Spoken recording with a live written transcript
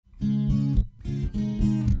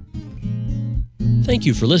Thank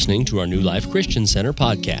you for listening to our New Life Christian Center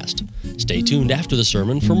podcast. Stay tuned after the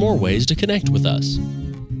sermon for more ways to connect with us.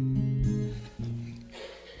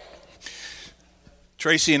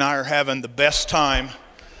 Tracy and I are having the best time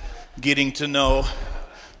getting to know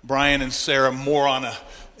Brian and Sarah more on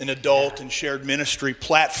an adult and shared ministry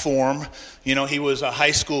platform. You know, he was a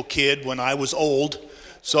high school kid when I was old,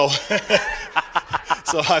 so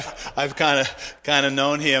so I've kind of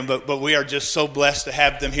known him. But we are just so blessed to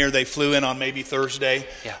have them here. They flew in on maybe Thursday,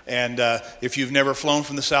 and if you've never flown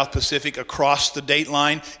from the South Pacific across the date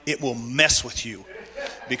line, it will mess with you,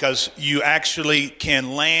 because you actually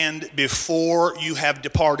can land before you have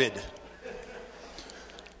departed.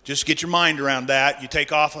 Just get your mind around that. You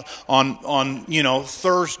take off on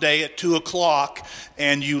Thursday at 2 o'clock,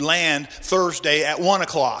 and you land Thursday at 1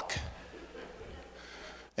 o'clock.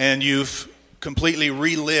 And you've completely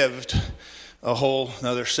relived a whole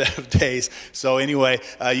another set of days. So anyway,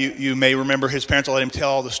 you may remember his parents. I'll let him tell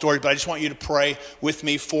all the stories, but I just want you to pray with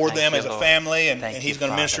me for them as a family, and he's going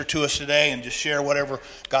to minister to us today and just share whatever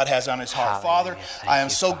God has on his heart. Father, I am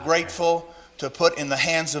so grateful to put in the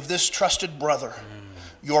hands of this trusted brother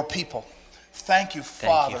your people. Thank you,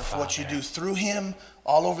 Father, for what you do through him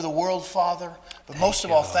all over the world, Father. But most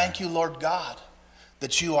of all, thank you, Lord God,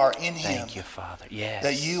 that you are in him. Thank you, Father. Yes.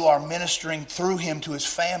 That you are ministering through him to his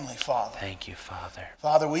family, Father. Thank you, Father.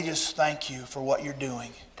 Father, we just thank you for what you're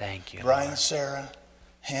doing. Thank you, Brian, Lord. Sarah,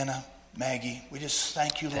 Hannah, Maggie, we just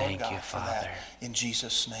thank you, Lord God, for that. In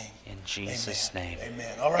Jesus' name. In Jesus' name.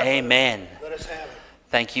 Amen. All right. Amen. Let us have it.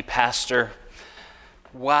 Thank you, Pastor.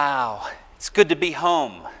 Wow. It's good to be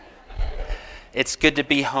home. It's good to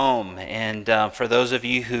be home. And for those of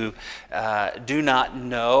you who do not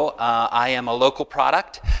know, I am a local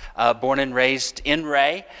product, born and raised in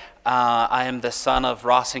Ray. I am the son of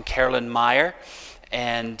Ross and Carolyn Meyer.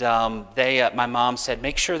 And my mom said,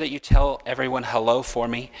 make sure that you tell everyone hello for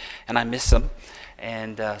me. And I miss them.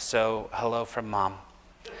 And so hello from Mom.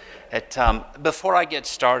 Before I get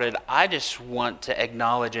started, I just want to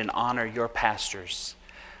acknowledge and honor your pastors.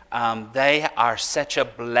 They are such a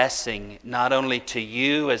blessing, not only to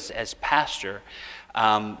you as pastor,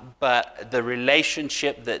 but the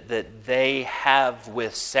relationship that they have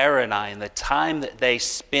with Sarah and I, and the time that they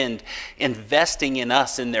spend investing in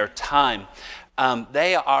us in their time.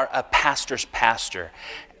 They are a pastor's pastor.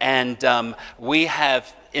 And we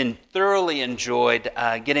have thoroughly enjoyed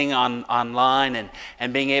getting online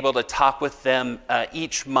and being able to talk with them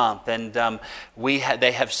each month. And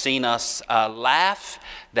they have seen us laugh.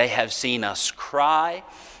 They have seen us cry.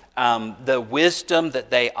 The wisdom that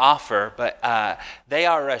they offer, but they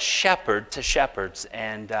are a shepherd to shepherds.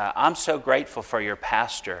 And I'm so grateful for your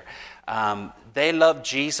pastor. They love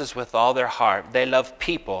Jesus with all their heart. They love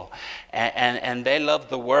people, and they love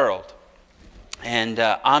the world. And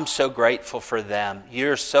I'm so grateful for them.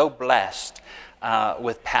 You're so blessed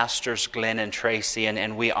with Pastors Glenn and Tracy,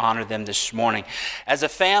 and we honor them this morning. As a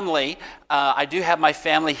family, I do have my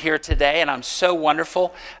family here today, and I'm so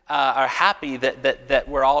wonderful, or happy that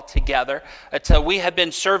we're all together. We have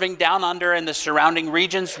been serving down under in the surrounding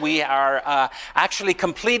regions. We are actually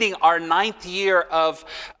completing our 9th year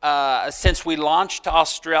since we launched to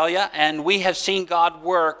Australia, and we have seen God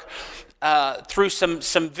work through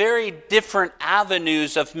some very different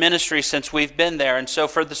avenues of ministry since we've been there. And so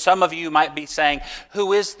for some of you might be saying,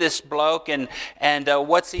 who is this bloke and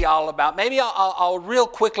what's he all about? Maybe I'll real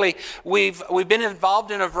quickly, we've been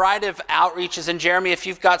involved in a variety of outreaches. And Jeremy, if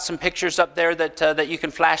you've got some pictures up there that you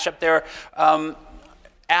can flash up there,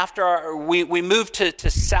 after we moved to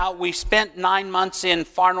South, we spent 9 months in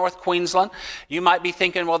far north Queensland. You might be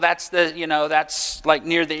thinking, well, that's like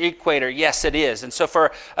near the equator. Yes, it is. And so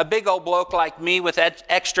for a big old bloke like me with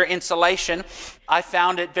extra insulation, I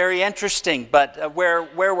found it very interesting. But where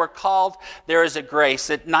we're called, there is a grace.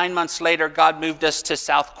 That 9 months later, God moved us to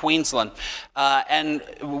South Queensland, and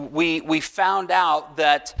we found out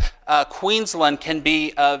that Queensland can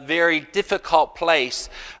be a very difficult place.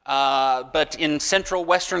 But in central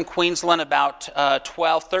western Queensland, about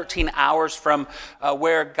 13 hours from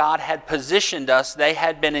where God had positioned us, they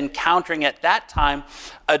had been encountering at that time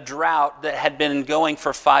a drought that had been going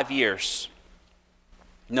for 5 years.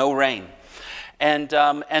 No rain.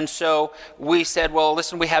 And so we said, well,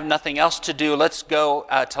 listen, we have nothing else to do. Let's go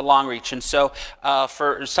to Longreach. And so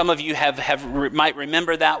for some of you might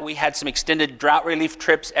remember that we had some extended drought relief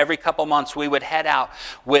trips. Every couple months we would head out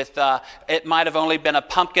with, it might have only been a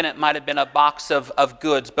pumpkin, it might have been a box of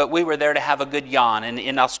goods, but we were there to have a good yawn. And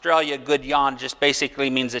in Australia, good yawn just basically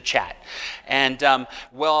means a chat. And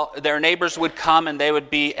well, their neighbors would come and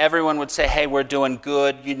everyone would say, hey, we're doing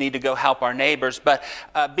good. You need to go help our neighbors. But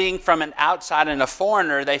being from an outside in a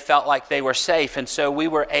foreigner, they felt like they were safe. And so we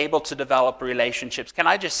were able to develop relationships. Can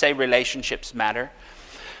I just say relationships matter?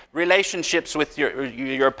 Relationships with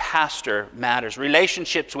your pastor matters.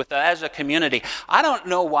 Relationships with as a community. I don't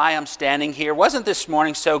know why I'm standing here. Wasn't this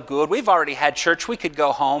morning so good? We've already had church. We could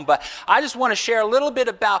go home. But I just want to share a little bit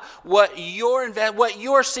about what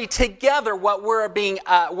you're see together, what we're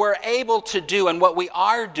able to do, and what we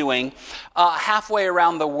are doing halfway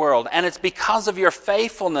around the world. And it's because of your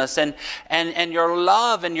faithfulness and your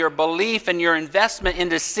love and your belief and your investment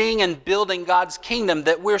into seeing and building God's kingdom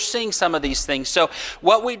that we're seeing some of these things. So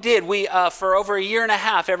what we did, for over a year and a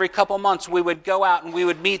half, every couple months, we would go out and we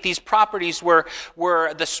would meet these properties where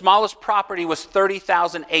the smallest property was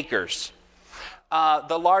 30,000 acres.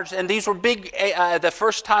 And these were big. The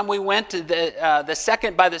first time we went, by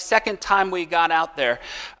the second time we got out there,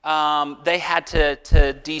 they had to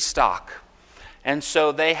destock. And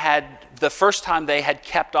so the first time they had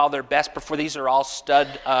kept all their best before. These are all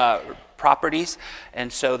stud properties,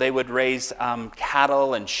 and so they would raise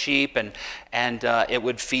cattle and sheep, and it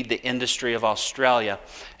would feed the industry of Australia.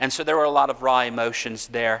 And so there were a lot of raw emotions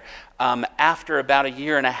there. After about a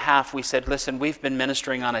year and a half, we said, listen, we've been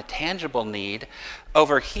ministering on a tangible need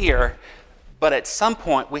over here, but at some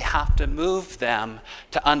point we have to move them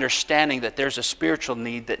to understanding that there's a spiritual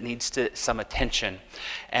need that needs some attention.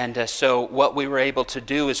 And so what we were able to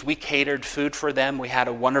do is we catered food for them. We had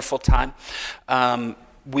a wonderful time.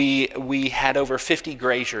 We had over 50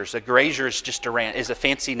 graziers. A grazier is is a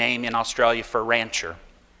fancy name in Australia for rancher.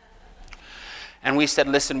 And we said,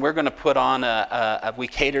 listen, we're going to put on we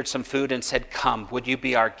catered some food and said, come, would you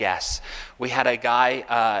be our guests? We had a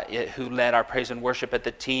guy who led our praise and worship at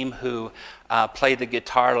the team who played the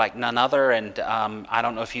guitar like none other. And I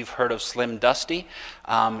don't know if you've heard of Slim Dusty.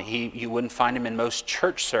 You wouldn't find him in most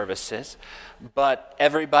church services. But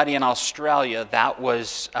everybody in Australia, that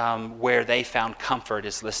was where they found comfort,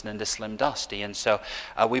 is listening to Slim Dusty. And so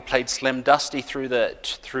we played Slim Dusty through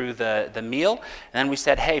the meal. And then we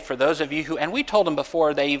said, hey, for those of you who, and we told them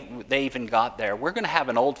before they even got there, we're going to have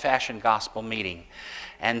an old-fashioned gospel meeting.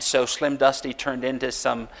 And so Slim Dusty turned into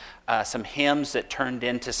some hymns that turned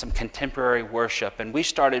into some contemporary worship. And we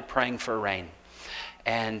started praying for rain.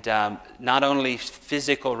 And not only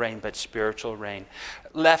physical rain, but spiritual rain.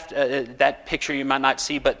 That picture you might not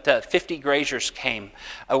see, but 50 graziers came.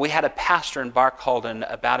 We had a pastor in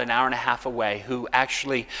Barcaldine about an hour and a half away who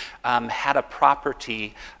actually had a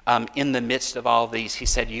property in the midst of all these. He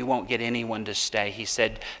said, you won't get anyone to stay. He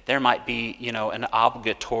said, there might be, an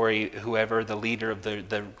obligatory, whoever the leader of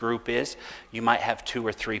the group is, you might have 2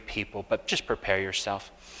 or 3 people, but just prepare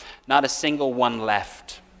yourself. Not a single one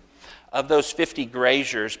left. Of those 50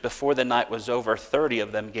 graziers, before the night was over, 30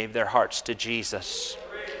 of them gave their hearts to Jesus.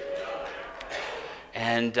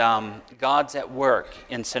 And God's at work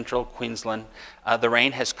in central Queensland. The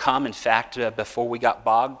rain has come. In fact, before we got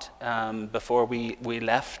bogged, before we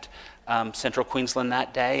left central Queensland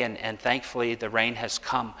that day, and thankfully the rain has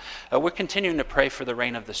come. We're continuing to pray for the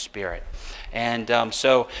rain of the Spirit. And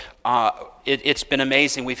so it's been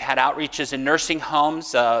amazing. We've had outreaches in nursing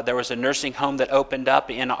homes. There was a nursing home that opened up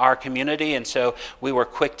in our community, and so we were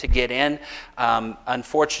quick to get in.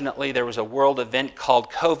 Unfortunately, there was a world event called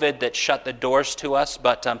COVID that shut the doors to us,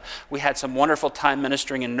 but we had some wonderful time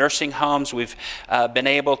ministering in nursing homes. We've been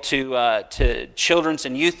able to children's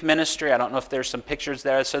and youth ministry. I don't know if there's some pictures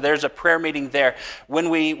there. So there's a prayer meeting there. When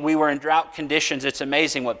we were in drought conditions, it's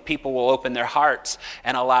amazing what people will open their hearts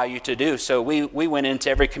and allow you to do. So we went into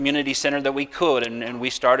every community center that we could, and we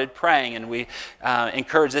started praying, and we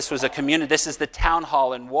encouraged. This was a community. This is the town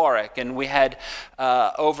hall in Warwick, and we had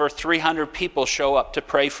over 300 people show up to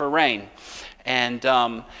pray for rain, and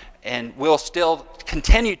we'll still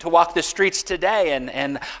continue to walk the streets today,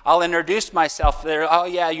 and I'll introduce myself there. Oh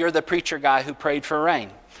yeah, you're the preacher guy who prayed for rain.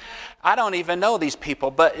 I don't even know these people,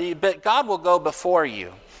 but God will go before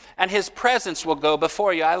you. And His presence will go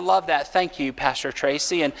before you. I love that. Thank you, Pastor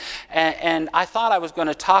Tracy. And I thought I was going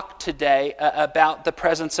to talk today about the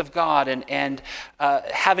presence of God and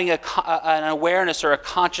having an awareness or a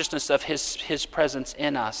consciousness of His presence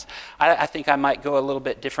in us. I think I might go a little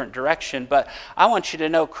bit different direction, but I want you to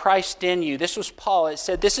know Christ in you. This was Paul. It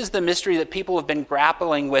said this is the mystery that people have been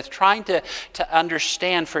grappling with, trying to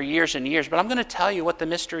understand for years and years. But I'm going to tell you what the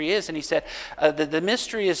mystery is. And he said, the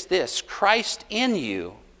mystery is this: Christ in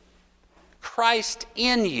you. Christ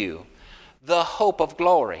in you, the hope of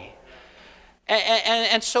glory.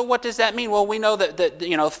 And so what does that mean? Well, we know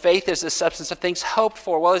that faith is the substance of things hoped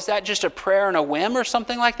for. Well, is that just a prayer and a whim or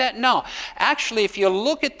something like that? No. Actually, if you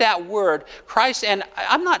look at that word, Christ, and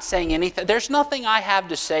I'm not saying anything, there's nothing I have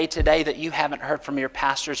to say today that you haven't heard from your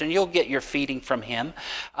pastors, and you'll get your feeding from him.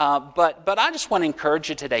 But I just want to encourage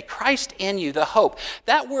you today. Christ in you, the hope.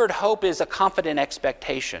 That word hope is a confident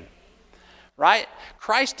expectation. Right?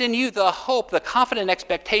 Christ in you, the hope, the confident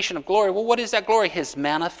expectation of glory. Well, what is that glory? His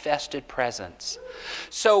manifested presence.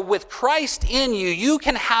 So with Christ in you, you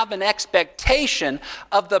can have an expectation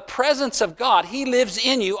of the presence of God. He lives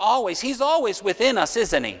in you always. He's always within us,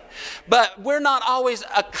 isn't he? But we're not always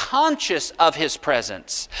conscious of his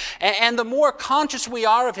presence. And the more conscious we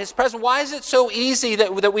are of his presence, why is it so easy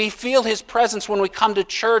that we feel his presence when we come to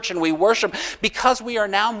church and we worship? Because we are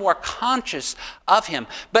now more conscious of him.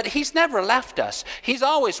 But he's never left us. He's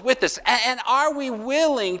always with us. And are we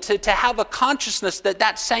willing to have a consciousness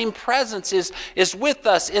that same presence is with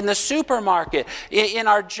us in the supermarket, in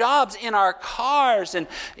our jobs, in our cars? And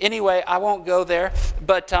anyway, I won't go there,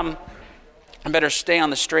 but I better stay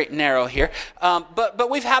on the straight and narrow here. But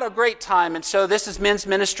we've had a great time. And so this is men's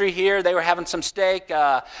ministry here. They were having some steak,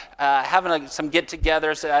 having some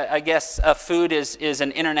get-togethers. I guess food is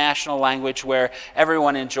an international language where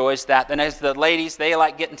everyone enjoys that. Then as the ladies, they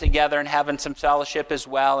like getting together and having some fellowship as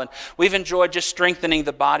well. And we've enjoyed just strengthening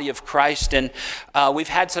the body of Christ. And we've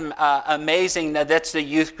had some amazing, that's the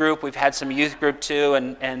youth group. We've had some youth group too.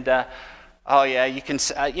 And oh yeah, you can,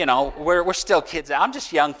 we're still kids. I'm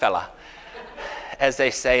just a young fella, as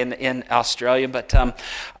they say in Australia. But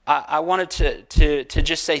I wanted to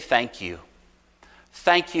just say thank you.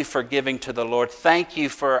 Thank you for giving to the Lord. Thank you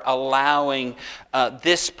for allowing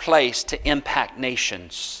this place to impact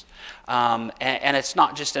nations. And it's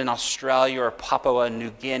not just in Australia or Papua New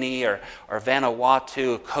Guinea or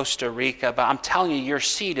Vanuatu, Costa Rica, but I'm telling you, your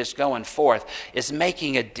seed is going forth, is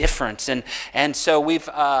making a difference. And so we've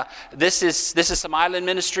this is some island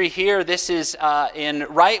ministry here. This is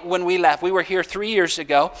right when we left. We were here 3 years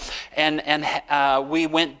ago, and we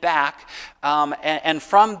went back. And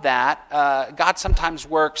from that, God sometimes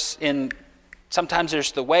works in. Sometimes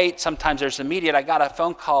there's the wait, sometimes there's immediate. I got a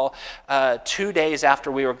phone call 2 days after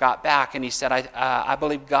we got back, and he said, I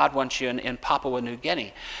believe God wants you in Papua New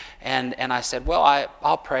Guinea. And I said, well,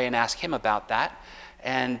 I'll pray and ask him about that.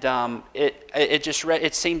 And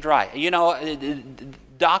it seemed right.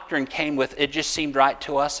 Doctrine came with, it just seemed right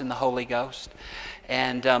to us in the Holy Ghost.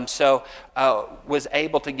 And so was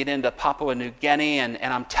able to get into Papua New Guinea, and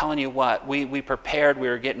I'm telling you what, we prepared, we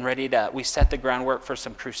were getting ready we set the groundwork for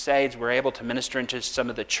some crusades. We were able to minister into some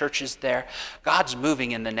of the churches there. God's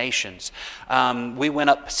moving in the nations. We went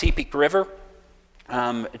up Sepik River.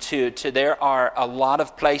 There are a lot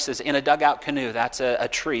of places in a dugout canoe. That's a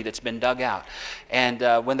tree that's been dug out. And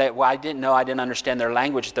I didn't understand their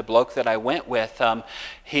language. The bloke that I went with,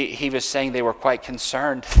 he was saying they were quite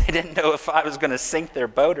concerned. They didn't know if I was going to sink their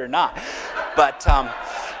boat or not. But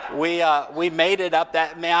we made it up.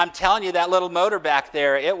 I'm telling you, that little motor back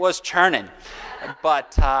there, it was churning.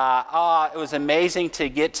 But it was amazing to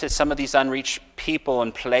get to some of these unreached people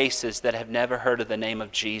and places that have never heard of the name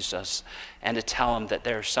of Jesus, and to tell them that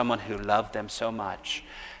there's someone who loved them so much.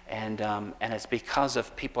 And it's because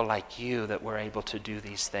of people like you that we're able to do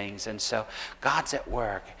these things. And so God's at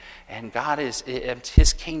work, and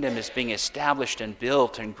his kingdom is being established and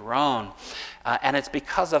built and grown. And it's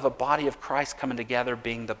because of a body of Christ coming together,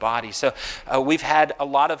 being the body. So we've had a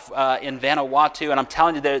lot of in Vanuatu, and I'm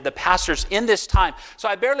telling you, the pastors in this time. So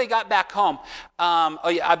I barely got back home.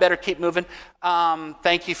 I better keep moving.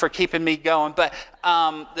 Thank you for keeping me going. But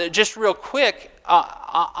just real quick,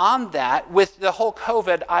 on that, with the whole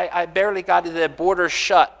COVID, I barely got the border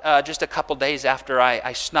shut just a couple days after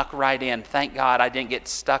I snuck right in. Thank God I didn't get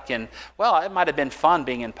stuck in, well, it might have been fun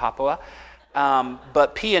being in Papua.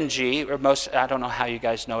 But PNG, or I don't know how you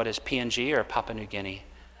guys know it as PNG or Papua New Guinea.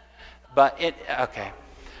 But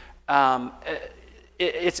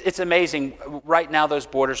it's amazing. Right now, those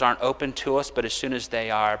borders aren't open to us, but as soon as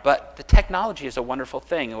they are. But the technology is a wonderful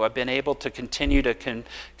thing. I've been able to continue to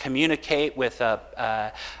communicate with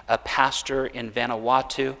a pastor in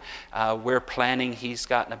Vanuatu. We're planning, he's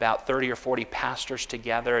gotten about 30 or 40 pastors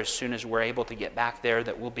together as soon as we're able to get back there,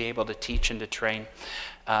 that we'll be able to teach and to train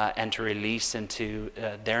and to release into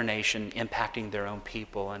their nation, impacting their own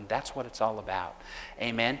people. And that's what it's all about.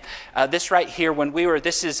 Amen. This right here,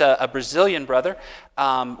 this is a Brazilian brother.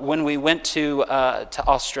 When we went to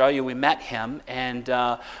Australia, we met him. And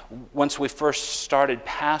once we first started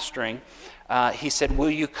pastoring, he said,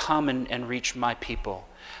 will you come and reach my people?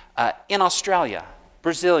 In Australia.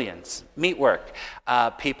 Brazilians, meatwork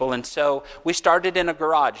people. And so we started in a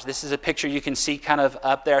garage. This is a picture you can see kind of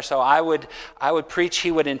up there. So I would preach,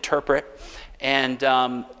 he would interpret. And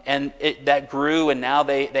that grew, and now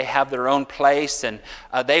they have their own place. And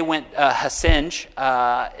they went, Hasinge,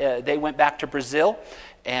 they went back to Brazil.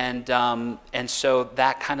 And so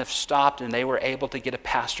that kind of stopped, and they were able to get a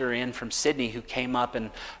pastor in from Sydney who came up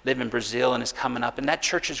and lived in Brazil and is coming up. And that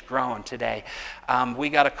church is growing today. We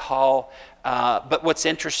got a call. But what's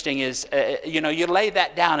interesting is, you lay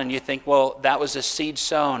that down and you think, well, that was a seed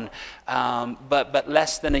sown. But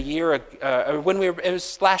less than a year, it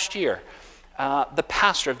was last year, the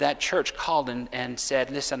pastor of that church called and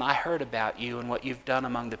said, listen, I heard about you and what you've done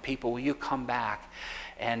among the people. Will you come back?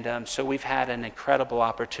 And so we've had an incredible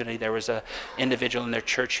opportunity. There was an individual in their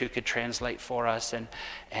church who could translate for us.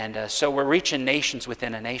 And so we're reaching nations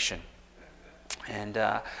within a nation. And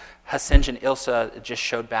Hasinge and Ilsa just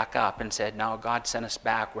showed back up and said, no, God sent us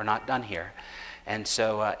back. We're not done here. And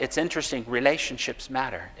so it's interesting. Relationships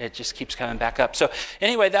matter. It just keeps coming back up. So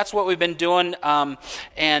anyway, that's what we've been doing.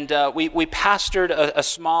 And we pastored a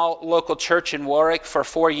small local church in Warwick for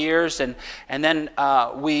 4 years. And then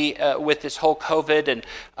we, with this whole COVID and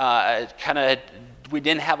we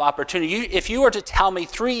didn't have opportunity. If you were to tell me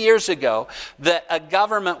 3 years ago that a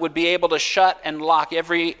government would be able to shut and lock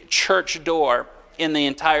every church door in the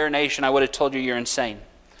entire nation, I would have told you you're insane.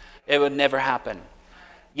 It would never happen.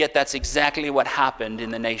 Yet that's exactly what happened in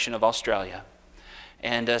the nation of Australia.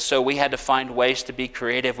 And so we had to find ways to be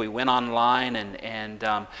creative. We went online and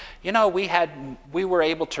we were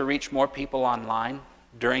able to reach more people online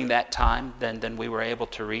during that time than we were able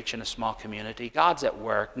to reach in a small community. God's at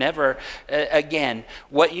work. Never, again,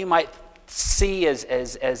 what you might see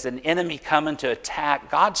as an enemy coming to attack,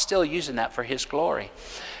 God's still using that for His glory.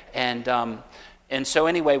 And so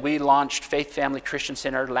anyway, we launched Faith Family Christian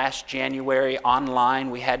Center last January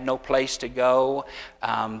online. We had no place to go.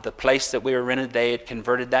 The place that we were rented, they had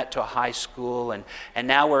converted that to a high school. And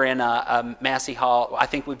now we're in a Massey Hall. I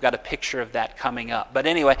think we've got a picture of that coming up. But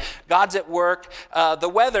anyway, God's at work. The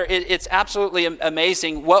weather, it's absolutely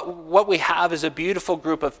amazing. What we have is a beautiful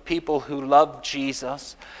group of people who love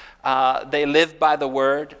Jesus. They live by the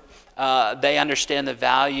Word. They understand the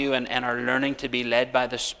value and are learning to be led by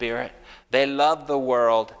the Spirit. They love the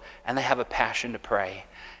world, and they have a passion to pray.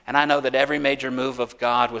 And I know that every major move of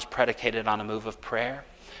God was predicated on a move of prayer.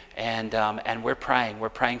 And we're praying. We're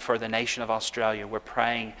praying for the nation of Australia. We're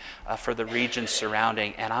praying for the regions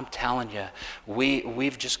surrounding. And I'm telling you,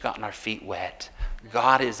 we've just gotten our feet wet.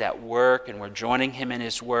 God is at work, and we're joining Him in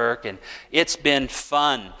His work, and it's been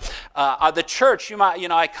fun. The church,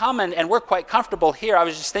 I come and we're quite comfortable here. I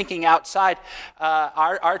was just thinking outside.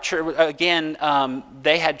 Our church, again,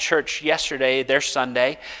 they had church yesterday, their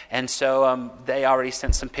Sunday, and so they already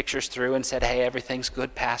sent some pictures through and said, hey, everything's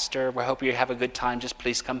good, Pastor. We hope you have a good time. Just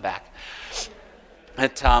please come back.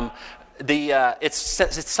 It's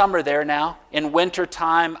summer there now. In winter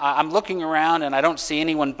time, I'm looking around and I don't see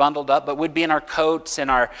anyone bundled up, but we'd be in our coats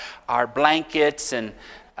and our blankets. And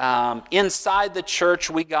inside the church,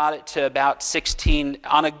 we got it to about 16.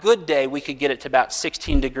 On a good day, we could get it to about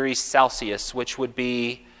 16 degrees Celsius, which would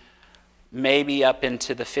be maybe up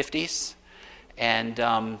into the 50s. And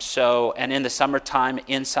and in the summertime,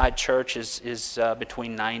 inside church is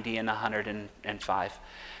between 90 and 105.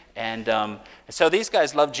 And so these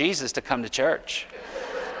guys love Jesus to come to church.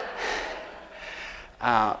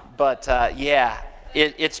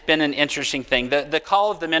 It's been an interesting thing. The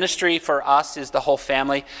call of the ministry for us is the whole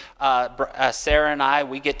family. Sarah and I,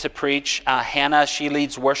 we get to preach. Hannah, she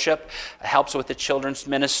leads worship, helps with the children's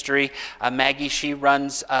ministry. Maggie, she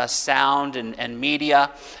runs sound and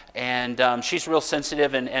media. And she's real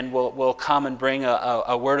sensitive and will come and bring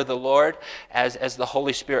a word of the Lord as the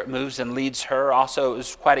Holy Spirit moves and leads her. Also, it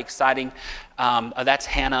was quite exciting. That's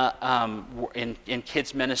Hannah in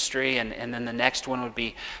kids ministry, and then the next one would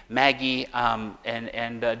be Maggie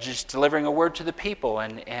and just delivering a word to the people.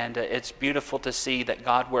 And it's beautiful to see that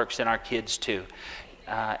God works in our kids too.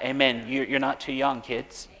 Amen. You're not too young,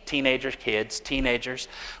 kids. Teenagers.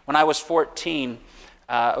 When I was 14.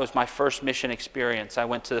 It was my first mission experience. I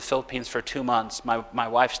went to the Philippines for 2 months. My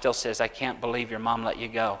wife still says, I can't believe your mom let you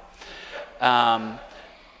go.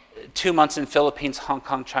 2 months in Philippines, Hong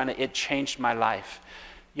Kong, China, it changed my life.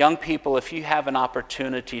 Young people, if you have an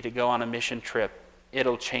opportunity to go on a mission trip,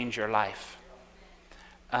 it'll change your life.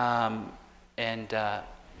 I'm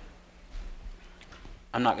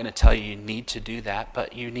not going to tell you need to do that,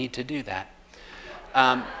 but you need to do that.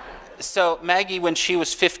 So Maggie, when she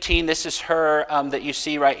was 15, this is her that you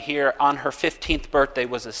see right here. On her 15th birthday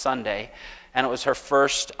was a Sunday. and it was her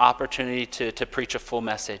first opportunity to preach a full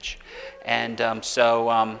message. And so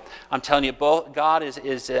I'm telling you, God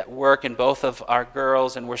is at work in both of our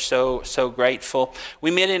girls, and we're so grateful.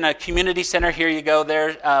 We met in a community center. Here you go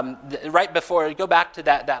there. Right before, go back to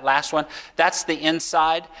that last one. That's the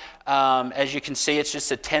inside. As you can see, it's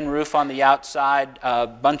just a tin roof on the outside. A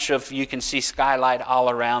bunch of, you can see skylight all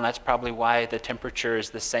around. That's probably why the temperature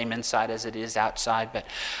is the same inside as it is outside. But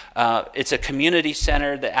it's a community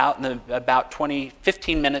center that out in about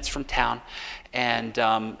 15 minutes from town.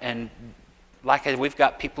 And like we've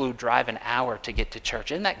got people who drive an hour to get to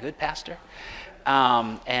church. Isn't that good, Pastor?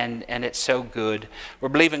 And it's so good. We're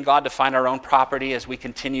believing God to find our own property as we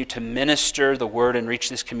continue to minister the word and reach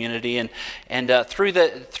this community. And through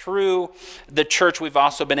the church, we've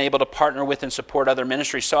also been able to partner with and support other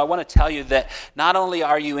ministries. So I want to tell you that not only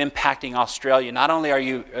are you impacting Australia, not only are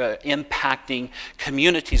you impacting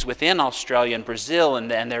communities within Australia and Brazil, and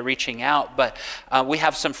they're reaching out, but we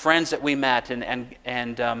have some friends that we met,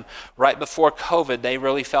 and right before COVID, they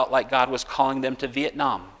really felt like God was calling them to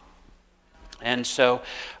Vietnam. And so,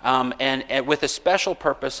 and with a special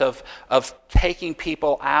purpose of taking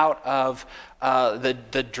people out of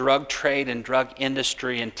the drug trade and drug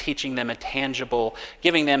industry and teaching them a tangible,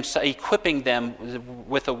 equipping them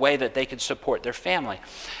with a way that they could support their family.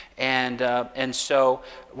 And so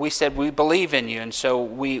we said, we believe in you. And so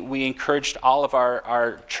we encouraged all of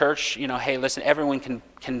our church, hey, listen, everyone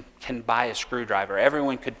can buy a screwdriver.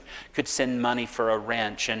 Everyone could send money for a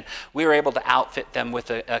wrench. And we were able to outfit them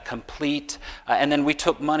with a complete, and then we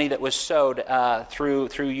took money that was sowed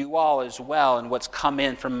through you all as well, and what's come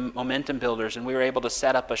in from Momentum Builders. And we were able to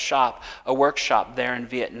set up a workshop there in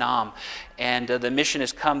Vietnam. And the mission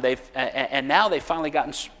has come. And now they've finally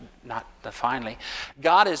gotten,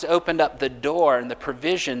 God has opened up the door and the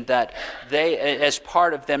provision that they, as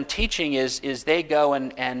part of them teaching, is they go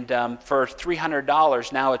and for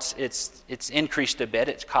 $300, now it's increased a bit.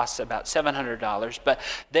 It costs about $700. But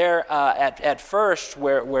they're at first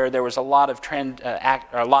where there was a lot of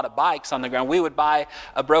a lot of bikes on the ground, we would buy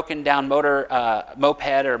a broken down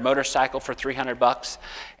moped or motorcycle for $300,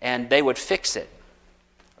 and they would fix it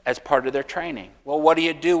as part of their training. Well, what do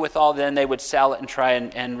you do with all then? They would sell it and try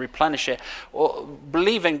and replenish it. Well,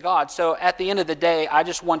 believe in God. So at the end of the day, I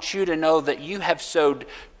just want you to know that you have sowed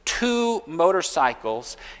 2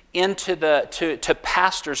 motorcycles into to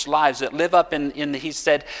pastors' lives that live up in he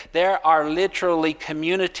said, there are literally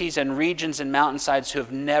communities and regions and mountainsides who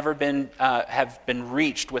have never been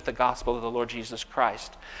reached with the gospel of the Lord Jesus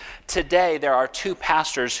Christ. Today, there are 2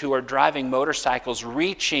 pastors who are driving motorcycles,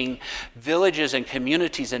 reaching villages and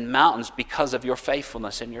communities and mountains because of your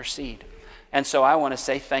faithfulness and your seed. And so I want to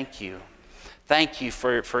say thank you. Thank you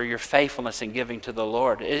for your faithfulness in giving to the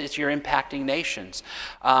Lord. You're impacting nations.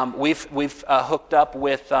 We've hooked up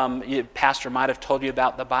with, Pastor might have told you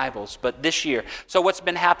about the Bibles, but this year. So what's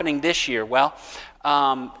been happening this year? Well,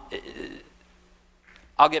 I'll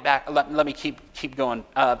get back. Let me keep going.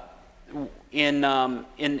 In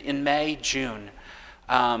May, June,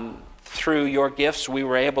 through your gifts, we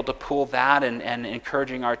were able to pool that and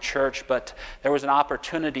encouraging our church, but there was an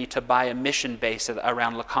opportunity to buy a mission base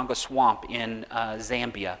around Lukonga Swamp in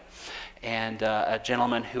Zambia. And a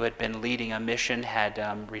gentleman who had been leading a mission had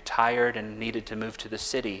retired and needed to move to the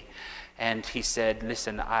city. And he said,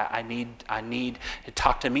 listen, I need to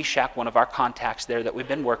talk to Meshach, one of our contacts there that we've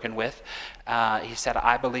been working with. He said,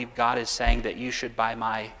 I believe God is saying that you should buy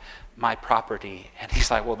my property. And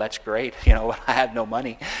he's like, well, that's great. I have no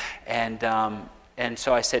money. And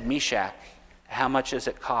so I said, Meshach, how much does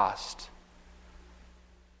it cost?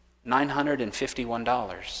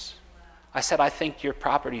 $951. I said, I think your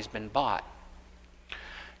property's been bought.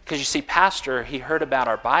 Because you see, Pastor, he heard about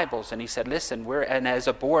our Bibles, and he said, listen, and as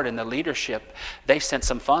a board and the leadership, they sent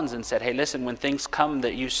some funds and said, hey, listen, when things come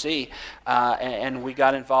that you see, and we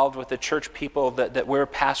got involved with the church people that we're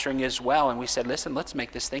pastoring as well, and we said, listen, let's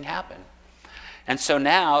make this thing happen. And so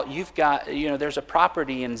now you've got, there's a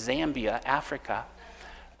property in Zambia, Africa,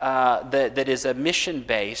 that is a mission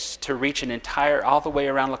base to reach all the way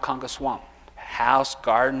around Lukonga Swamp. House,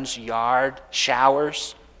 gardens, yard,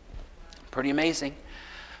 showers. Pretty amazing.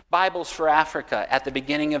 Bibles for Africa at the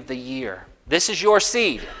beginning of the year. This is your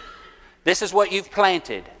seed. This is what you've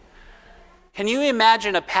planted. Can you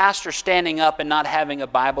imagine a pastor standing up and not having a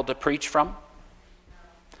Bible to preach from?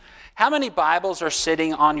 How many Bibles are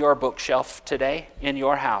sitting on your bookshelf today in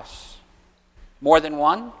your house? More than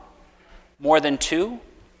 1? More than 2?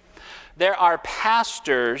 There are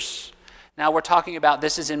pastors, now we're talking about,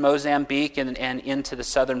 this is in Mozambique and into the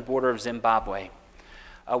southern border of Zimbabwe.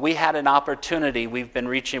 we had an opportunity. We've been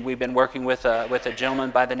working with a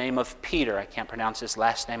gentleman by the name of Peter. I can't pronounce his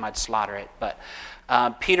last name, I'd slaughter it. But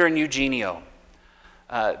Peter and Eugenio.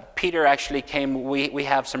 Peter actually came, we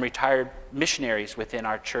have some retired missionaries within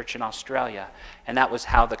our church in Australia, and that was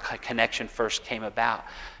how the connection first came about.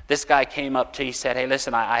 This guy came up to, he said, hey,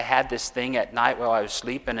 listen, I had this thing at night while I was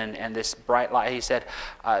sleeping, and this bright light, he said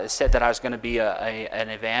that I was going to be an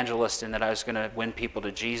evangelist and that I was going to win people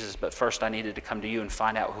to Jesus, but first I needed to come to you and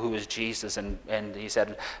find out who is Jesus, and he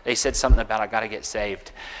said, they said something about I got to get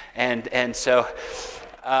saved. And so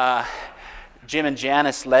Jim and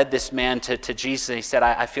Janice led this man to Jesus, and he said,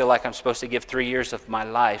 I feel like I'm supposed to give 3 years of my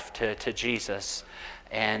life to Jesus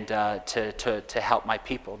and to help my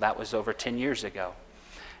people. That was over 10 years ago.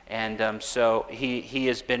 And so he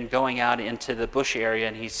has been going out into the bush area,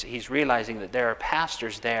 and he's realizing that there are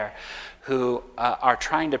pastors there who are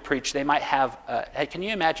trying to preach. They might have, can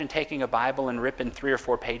you imagine taking a Bible and ripping 3 or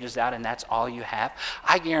 4 pages out and that's all you have?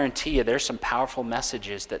 I guarantee you there's some powerful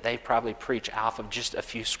messages that they probably preach off of just a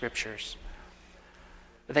few scriptures.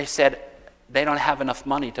 They said they don't have enough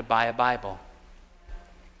money to buy a Bible.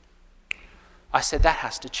 I said that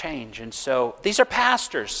has to change. And so these are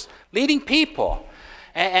pastors leading people.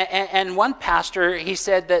 And one pastor, he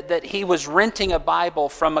said that he was renting a Bible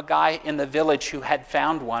from a guy in the village who had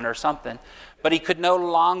found one or something, but he could no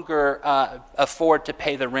longer afford to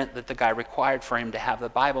pay the rent that the guy required for him to have the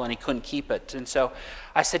Bible, and he couldn't keep it. And so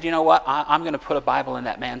I said, you know what, I'm going to put a Bible in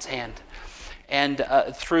that man's hand. And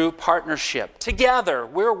through partnership, together,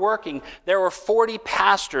 we're working. There were 40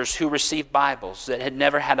 pastors who received Bibles that had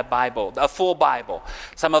never had a Bible, a full Bible.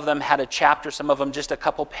 Some of them had a chapter, some of them just a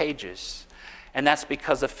couple pages. And that's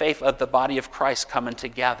because of faith of the body of Christ coming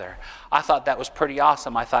together. I thought that was pretty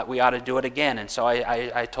awesome. I thought we ought to do it again. And so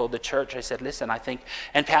I told the church, I said, listen, I think,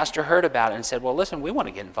 and Pastor heard about it and said, well, listen, we want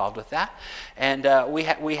to get involved with that. And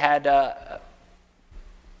we had a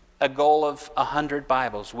goal of 100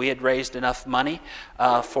 Bibles. We had raised enough money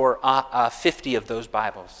for 50 of those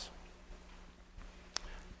Bibles.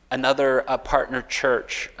 Another partner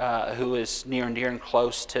church who is near and dear and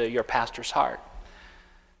close to your pastor's heart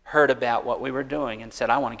heard about what we were doing and said,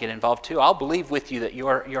 I want to get involved too. I'll believe with you that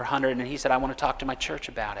you're 100. And he said, I want to talk to my church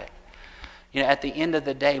about it. You know, at the end of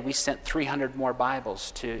the day, we sent 300 more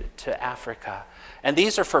Bibles to Africa. And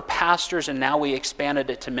these are for pastors, and now we expanded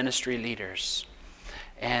it to ministry leaders.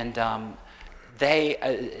 And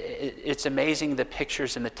it's amazing the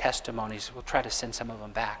pictures and the testimonies. We'll try to send some of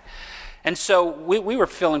them back. And so we were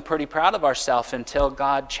feeling pretty proud of ourselves until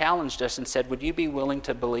God challenged us and said, would you be willing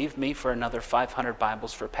to believe me for another 500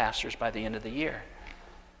 Bibles for pastors by the end of the year?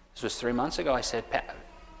 This was 3 months ago. I said,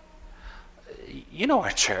 you know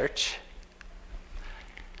our church.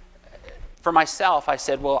 For myself, I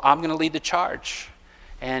said, well, I'm going to lead the charge.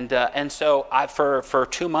 And so for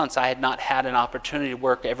 2 months, I had not had an opportunity to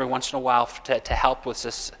work every once in a while to help with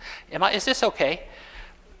this. Is this okay?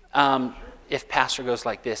 If pastor goes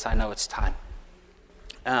like this, I know it's time.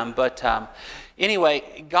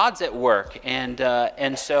 Anyway, God's at work,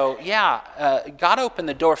 and so God opened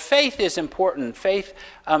the door. Faith is important. Faith,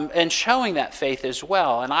 and showing that faith as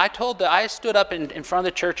well. And I stood up in front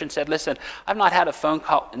of the church and said, "Listen, I've not had a phone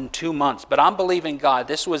call in 2 months, but I'm believing God."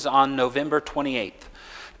 This was on November 28th.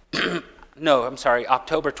 No, I'm sorry,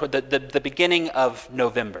 October. The beginning of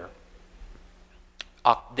November.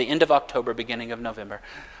 The end of October, beginning of November.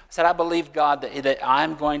 I said, I believe God that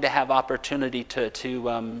I'm going to have opportunity to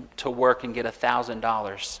work and get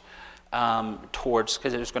 $1,000 towards,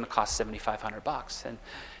 because it was going to cost $7,500.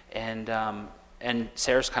 And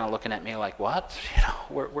Sarah's kind of looking at me like, what? You know,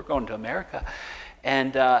 we're going to America.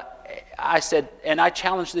 And I said, and I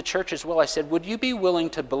challenged the church as well. I said, would you be willing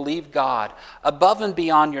to believe God above and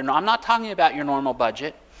beyond I'm not talking about your normal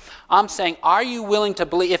budget. I'm saying, are you willing to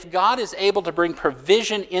believe, if God is able to bring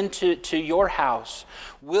provision into your house,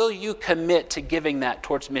 will you commit to giving that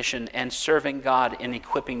towards mission and serving God in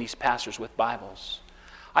equipping these pastors with Bibles?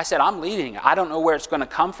 I said, I'm leading. I don't know where it's going to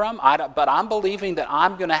come from, but I'm believing that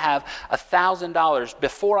I'm going to have $1,000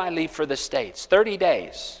 before I leave for the States, 30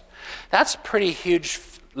 days. That's a pretty huge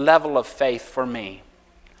level of faith for me.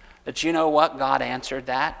 But you know what? God answered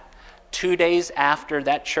that. 2 days after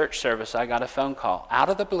that church service, I got a phone call out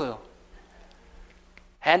of the blue.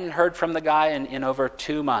 Hadn't heard from the guy in over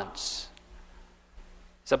 2 months.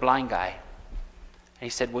 He's a blind guy. And he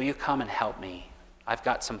said, will you come and help me? I've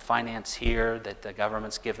got some finance here that the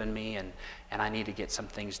government's given me, and I need to get some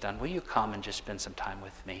things done. Will you come and just spend some time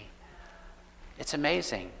with me? It's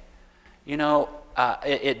amazing. You know,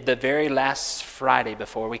 the very last Friday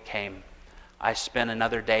before we came, I spent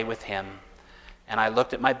another day with him. And I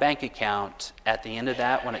looked at my bank account at the end of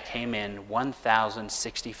that when it came in,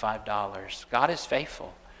 $1,065. God is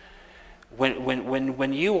faithful.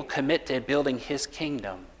 When you will commit to building his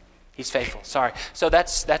kingdom, he's faithful. Sorry. So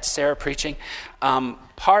that's Sarah preaching.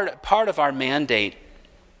 Part of our mandate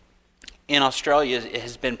in Australia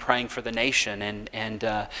has been praying for the nation and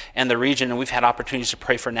the region, and we've had opportunities to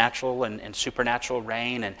pray for natural and supernatural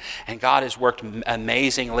rain, and God has worked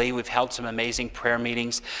amazingly. We've held some amazing prayer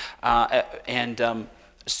meetings,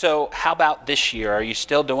 so how about this year? Are you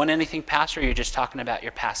still doing anything, Pastor, or are you just talking about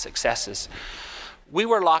your past successes? We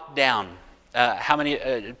were locked down. How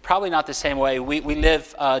many? Probably not the same way. We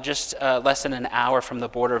live just less than an hour from the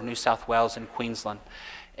border of New South Wales and Queensland.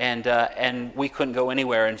 And we couldn't go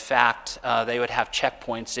anywhere. In fact, they would have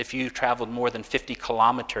checkpoints. If you traveled more than 50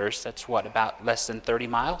 kilometers, that's about less than 30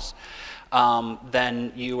 miles,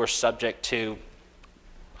 then you were subject to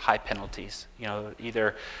high penalties.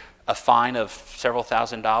 Either a fine of several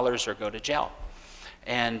 $1,000s or go to jail.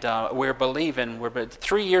 And we're believing,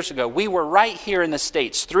 3 years ago, we were right here in the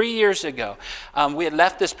States. 3 years ago, we had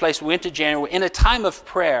left this place, we went to January. In a time of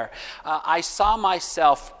prayer, I saw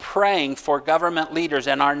myself praying for government leaders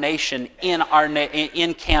in our nation,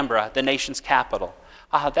 in Canberra, the nation's capital.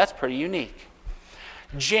 That's pretty unique.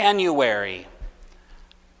 January,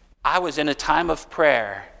 I was in a time of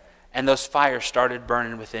prayer, and those fires started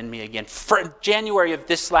burning within me again. For January of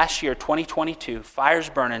this last year, 2022, fires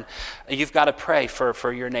burning. You've got to pray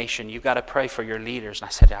for your nation. You've got to pray for your leaders. And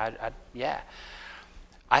I said, yeah.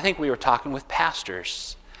 I think we were talking with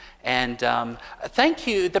pastors. And thank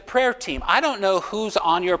you, the prayer team. I don't know who's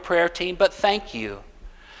on your prayer team, but thank you.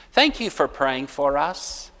 Thank you for praying for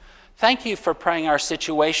us. Thank you for praying our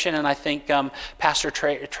situation. And I think Pastor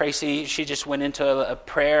Tracy, she just went into a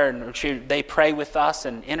prayer, and they pray with us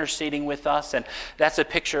and interceding with us. And that's a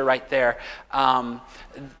picture right there.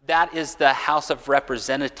 That is the House of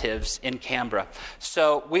Representatives in Canberra.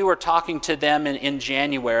 So we were talking to them in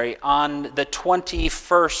January on the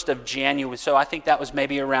 21st of January. So I think that was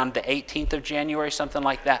maybe around the 18th of January, something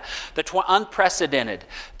like that. Unprecedented.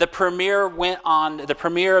 The premier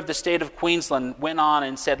of the state of Queensland went on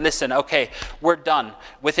and said, listen, okay, we're done.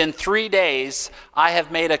 Within 3 days, I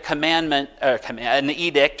have made a an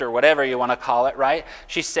edict, or whatever you want to call it, right?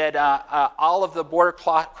 She said, all of the border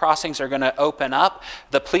crossings are going to open up.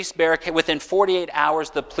 The police barricade, within 48 hours,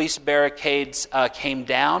 the police barricades came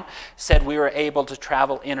down, said we were able to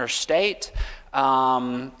travel interstate.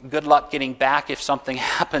 Good luck getting back if something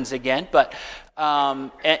happens again. But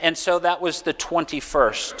and so that was the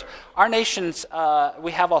 21st. Our nation's,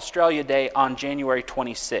 we have Australia Day on January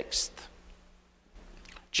 26th.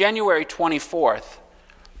 January 24th,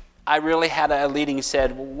 I really had a leading and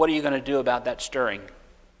said, well, what are you going to do about that stirring?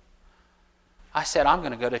 I said, I'm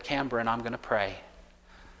going to go to Canberra and I'm going to pray.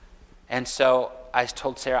 And so I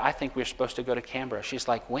told Sarah, I think we're supposed to go to Canberra. She's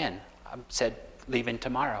like, when? I said, leaving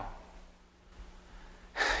tomorrow.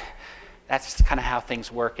 That's kind of how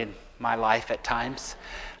things work in my life at times.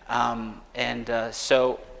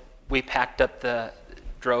 So we packed up,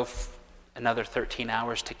 drove another 13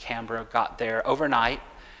 hours to Canberra, got there overnight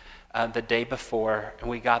the day before, and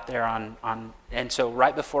we got there and so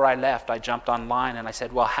right before I left, I jumped online and I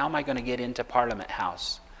said, well, how am I going to get into Parliament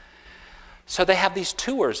House? So they have these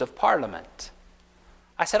tours of Parliament.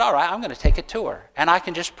 I said, all right, I'm going to take a tour, and I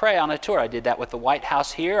can just pray on a tour. I did that with the White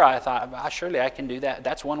House here. I thought, surely I can do that.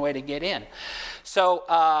 That's one way to get in. So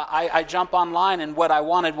I jump online, and what I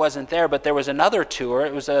wanted wasn't there, but there was another tour.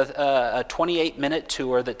 It was a 28-minute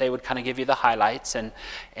tour that they would kind of give you the highlights,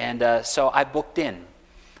 and so I booked in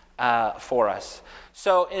for us.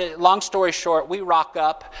 So long story short, we rock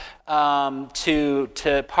up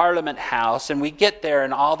to Parliament House, and we get there,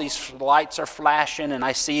 and all these lights are flashing, and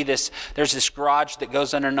I see there's this garage that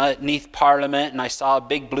goes underneath Parliament, and I saw a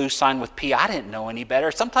big blue sign with P. I didn't know any better.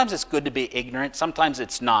 Sometimes it's good to be ignorant, sometimes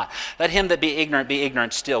it's not. Let him that be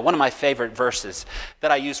ignorant still. One of my favorite verses that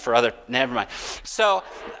I use for never mind. So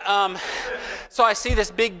I see this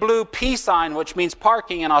big blue P sign, which means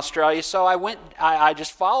parking in Australia, so I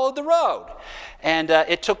just followed the road, and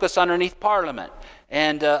it took us underneath Parliament.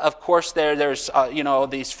 And of course, there's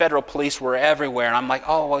these federal police were everywhere, and I'm like,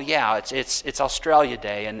 oh well, yeah, it's Australia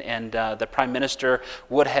Day, and the Prime Minister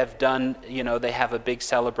would have done, they have a big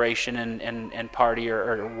celebration and party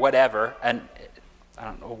or whatever, and I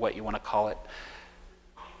don't know what you want to call it.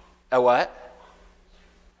 A what?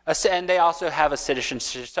 And they also have a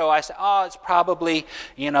citizenship. So I said, oh, it's probably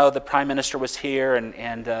the Prime Minister was here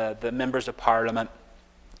and the members of Parliament.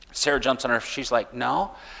 Sarah jumps on her. She's like,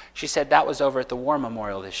 no. She said, that was over at the War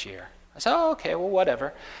Memorial this year. I said, oh, okay, well,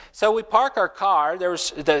 whatever. So we park our car.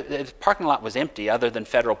 The parking lot was empty other than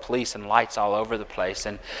federal police and lights all over the place.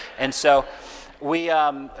 And so we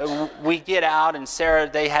get out, and Sarah,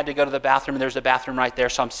 they had to go to the bathroom, and there's a bathroom right there.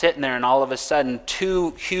 So I'm sitting there, and all of a sudden,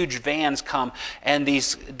 2 huge vans come, and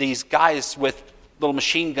these guys with little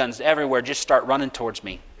machine guns everywhere just start running towards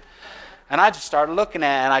me. And I just started looking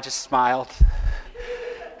at it, and I just smiled.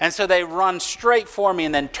 And so they run straight for me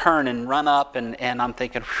and then turn and run up, and I'm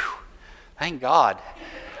thinking, whew, thank God.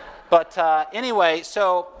 But anyway,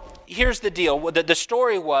 so here's the deal. The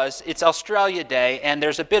story was, it's Australia Day, and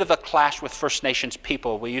there's a bit of a clash with First Nations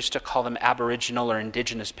people. We used to call them Aboriginal or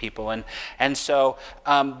Indigenous people, and so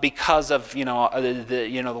because of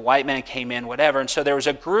the white man came in, whatever, and so there was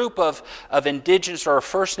a group of Indigenous or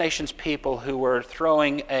First Nations people who were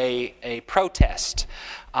throwing a protest.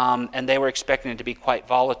 And they were expecting it to be quite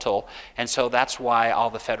volatile, and so that's why all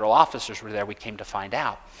the federal officers were there, we came to find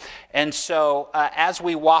out. And so as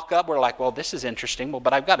we walk up, we're like, well, this is interesting,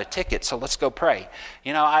 but I've got a ticket, so let's go pray.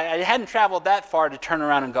 I hadn't traveled that far to turn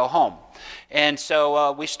around and go home. And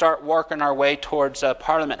so we start working our way towards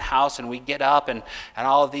Parliament House, and we get up, and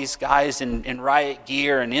all of these guys in riot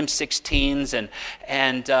gear and M16s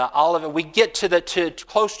and all of it. We get to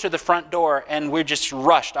close to the front door, and we're just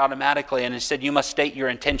rushed automatically, and it said, you must state your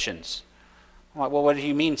intentions. I'm like, well, what do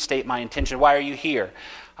you mean state my intention? Why are you here?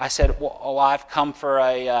 I said, well, I've come for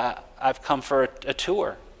a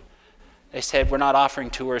tour. They said, we're not offering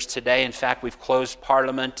tours today. In fact, we've closed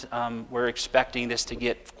Parliament. We're expecting this to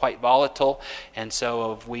get quite volatile. And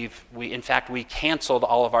so we canceled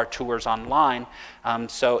all of our tours online.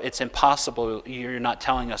 So it's impossible. You're not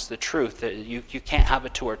telling us the truth. You can't have a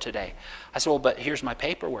tour today. I said, well, but here's my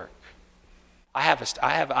paperwork.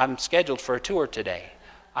 I'm scheduled for a tour today.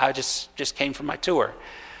 I just came from my tour.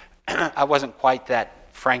 I wasn't quite that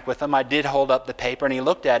frank with him. I did hold up the paper, and he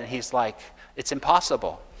looked at it, and he's like, it's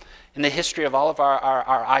impossible. In the history of all of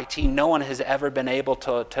our IT, no one has ever been able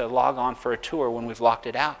to log on for a tour when we've locked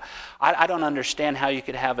it out. I don't understand how you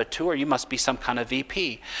could have a tour. You must be some kind of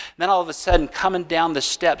VP. And then all of a sudden, coming down the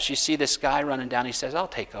steps, you see this guy running down. He says, I'll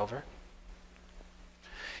take over.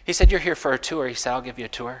 He said, you're here for a tour. He said, I'll give you a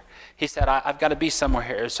tour. He said, I've got to be somewhere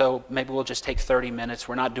here, so maybe we'll just take 30 minutes.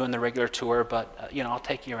 We're not doing the regular tour, but I'll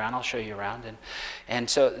take you around. I'll show you around. And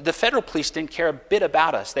so the federal police didn't care a bit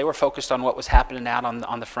about us. They were focused on what was happening out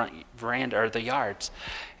on the front veranda or the yards.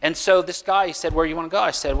 And so this guy, he said, where do you want to go? I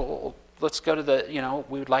said, well, let's go to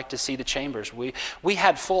we would like to see the chambers. We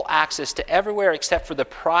had full access to everywhere except for the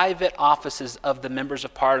private offices of the members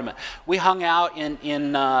of Parliament. We hung out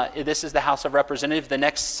in this is the House of Representatives. The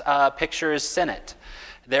next picture is Senate.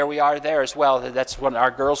 There we are there as well. That's when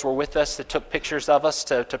our girls were with us that took pictures of us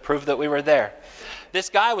to prove that we were there. This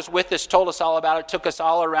guy was with us, told us all about it, took us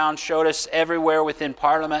all around, showed us everywhere within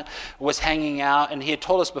Parliament, was hanging out, and he had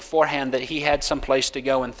told us beforehand that he had some place to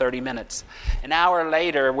go in 30 minutes. An hour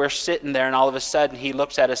later, we're sitting there, and all of a sudden he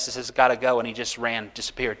looks at us and says, gotta go, and he just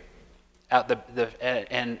disappeared out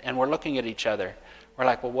and we're looking at each other. We're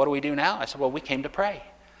like, well, what do we do now? I said, well, we came to pray.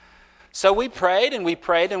 So we prayed and we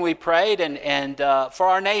prayed and we prayed and for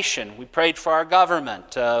our nation. We prayed for our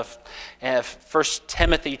government. 1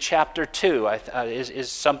 Timothy chapter 2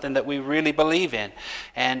 is something that we really believe in.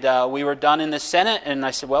 And we were done in the Senate, and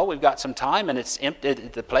I said, well, we've got some time, and it's empty.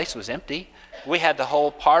 The place was empty. We had the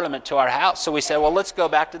whole Parliament to our house. So we said, well, let's go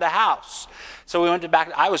back to the House. So we went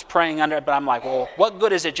back. I was praying under it, but I'm like, well, what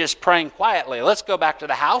good is it just praying quietly? Let's go back to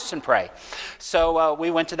the House and pray. So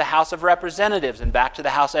we went to the House of Representatives and back to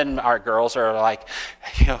the House, and our girls are like,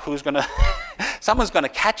 who's going to, someone's going to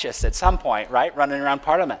catch us at some point, right, running around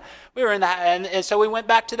Parliament. We were in that, and so we went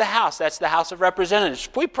back to the House. That's the House of Representatives.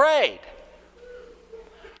 We prayed.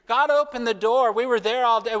 God opened the door. We were there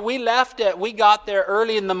all day. We got there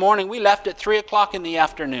early in the morning. We left at 3 o'clock in the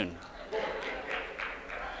afternoon.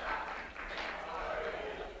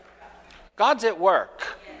 God's at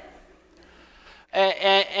work.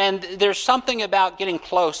 And there's something about getting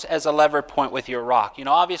close as a lever point with your rock.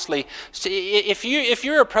 Obviously, if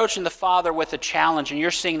you're approaching the Father with a challenge and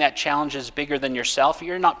you're seeing that challenge is bigger than yourself,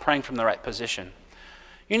 you're not praying from the right position.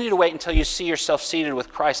 You need to wait until you see yourself seated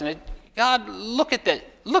with Christ. And God, look at that.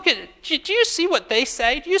 Do you see what they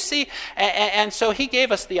say? Do you see? And so he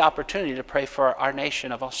gave us the opportunity to pray for our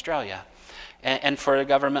nation of Australia and for the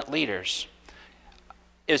government leaders.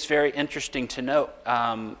 It was very interesting to note,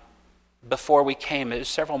 before we came, it was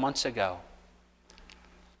several months ago,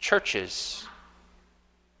 churches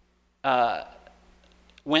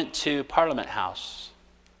went to Parliament House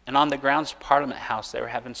And on the grounds of Parliament House, they were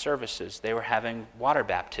having services. They were having water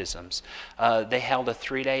baptisms. They held a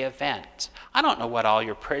 3-day event. I don't know what all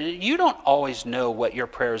your prayers, you don't always know what your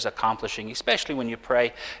prayer is accomplishing, especially when you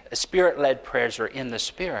pray. Spirit-led prayers are in the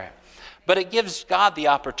Spirit. But it gives God the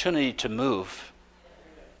opportunity to move.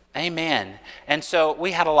 Amen. And so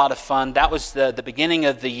we had a lot of fun. That was the beginning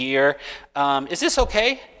of the year. Is this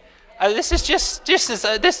okay? This is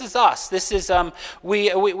this is us. This is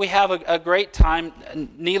we have a great time.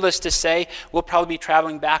 Needless to say, we'll probably be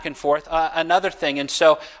traveling back and forth. Another thing, and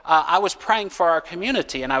so I was praying for our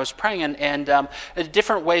community, and I was praying, and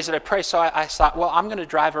different ways that I pray. So I thought, well, I'm going to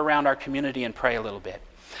drive around our community and pray a little bit.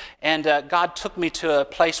 And God took me to a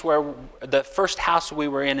place where the first house we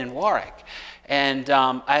were in Warwick. And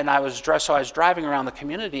I was driving around the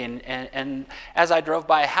community, and as I drove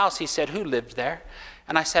by a house, he said, "Who lived there?"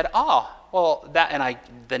 And I said, "Oh, well,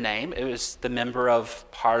 the name, it was the member of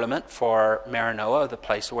Parliament for Maranoa, the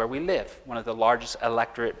place where we live, one of the largest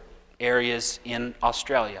electorate areas in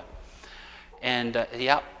Australia." And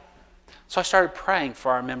so I started praying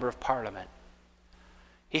for our member of Parliament.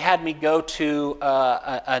 He had me go to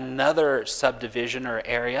another subdivision or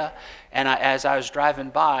area, and as I was driving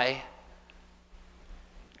by,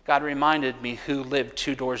 God reminded me who lived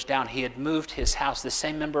 2 doors down. He had moved his house. The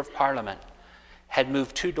same member of Parliament had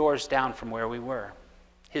moved 2 doors down from where we were.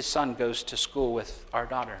 His son goes to school with our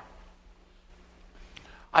daughter.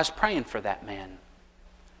 I was praying for that man.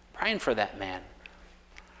 I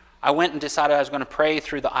went and decided I was going to pray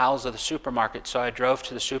through the aisles of the supermarket, so I drove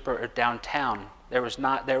to the downtown.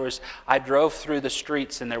 I drove through the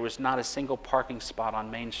streets, and there was not a single parking spot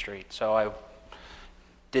on Main Street. So I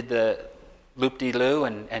did the loop-de-loo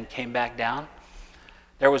and came back down.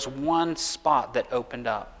 There was one spot that opened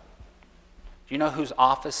up. Do you know whose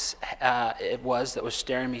office it was that was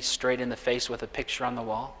staring me straight in the face with a picture on the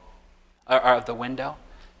wall, or of the window?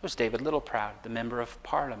 It was David Littleproud, the member of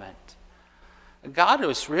Parliament. God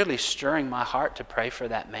was really stirring my heart to pray for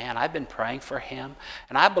that man. I've been praying for him,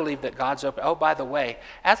 and I believe that God's open. Oh, by the way,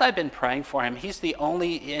 as I've been praying for him,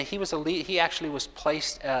 he actually was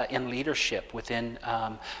placed in leadership within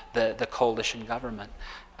the coalition government,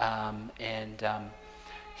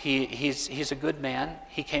 He's a good man.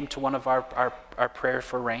 He came to one of our Prayer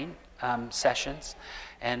for Rain sessions,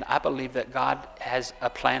 and I believe that God has a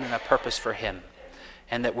plan and a purpose for him,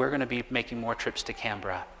 and that we're going to be making more trips to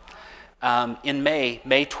Canberra. In May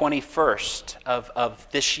 21st of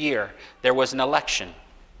this year, there was an election.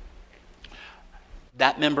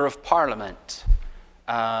 That member of Parliament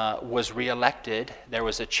was reelected. There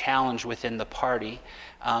was a challenge within the party.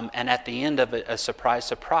 And at the end of it, a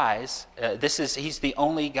surprise, he's the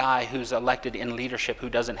only guy who's elected in leadership who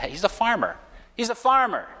doesn't have, he's a farmer.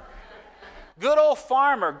 Good old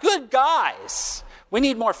farmer, good guys. We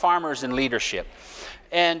need more farmers in leadership.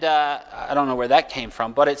 And I don't know where that came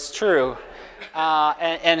from, but it's true.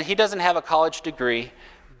 And he doesn't have a college degree,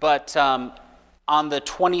 but on the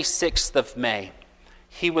 26th of May,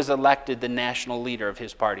 he was elected the national leader of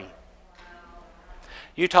his party.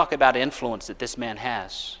 You talk about influence that this man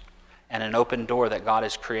has, and an open door that God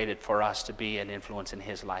has created for us to be an influence in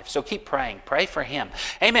his life. So keep praying. Pray for him.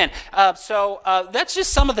 Amen. So that's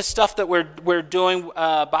just some of the stuff that we're doing.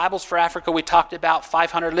 Bibles for Africa, we talked about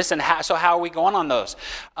 500. Listen, how are we going on those?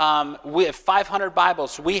 We have 500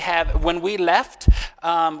 Bibles. When we left,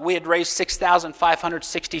 we had raised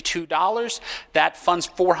 $6,562. That funds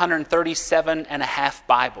 437 and a half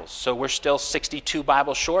Bibles. So we're still 62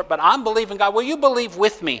 Bibles short. But I'm believing God. Will you believe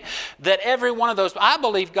with me that every one of those, I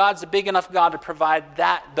believe God's a big enough God to provide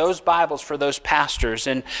those Bibles for those pastors.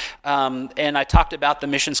 And I talked about the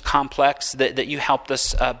missions complex that you helped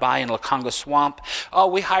us buy in Lakonga Swamp. Oh,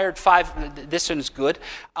 we hired 5. This one's good.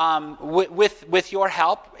 With your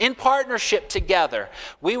help, in partnership together,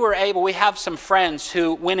 we have some friends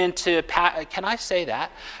who went into, can I say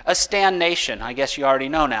that? A Stan Nation, I guess you already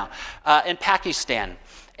know now, in Pakistan.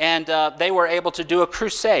 And they were able to do a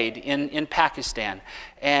crusade in Pakistan.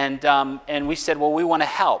 And we said, well, we want to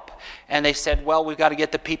help. And they said, well, we've got to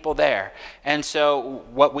get the people there. And so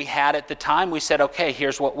what we had at the time, we said, okay,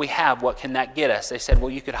 here's what we have. What can that get us? They said,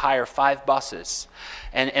 well, you could hire 5 buses.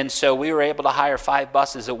 And so we were able to hire 5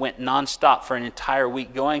 buses that went nonstop for an entire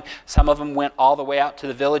week going. Some of them went all the way out to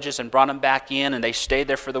the villages and brought them back in, and they stayed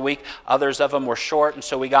there for the week. Others of them were short, and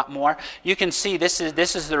so we got more. You can see this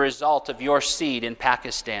is the result of your seed in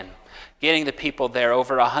Pakistan, getting the people there,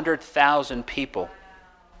 over 100,000 people.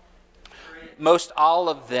 Most all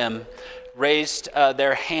of them raised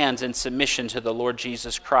their hands in submission to the Lord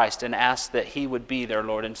Jesus Christ and asked that he would be their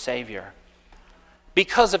Lord and Savior.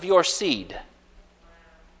 Because of your seed,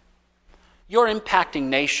 you're impacting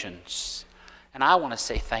nations. And I want to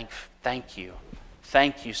say thank you.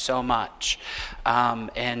 Thank you so much.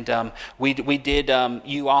 We did,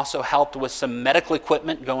 you also helped with some medical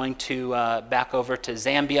equipment going to back over to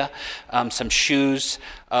Zambia, some shoes.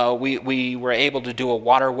 We were able to do a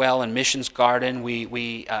water well and missions garden.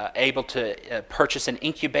 We able to purchase an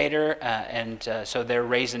incubator, so they're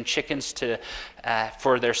raising chickens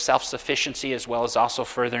for their self-sufficiency, as well as also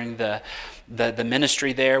furthering the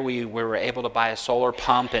ministry there. We were able to buy a solar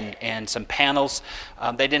pump and some panels.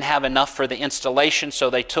 They didn't have enough for the installation,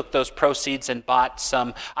 so they took those proceeds and bought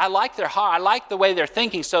some. I like their heart. I like the way they're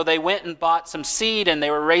thinking. So they went and bought some seed, and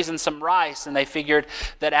they were raising some rice, and they figured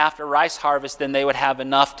that after rice harvest, then they would have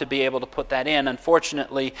enough to be able to put that in.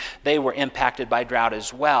 Unfortunately, they were impacted by drought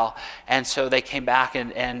as well, and so they came back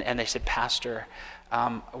and they said, Pastor,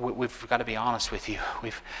 we've got to be honest with you.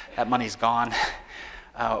 That money's gone.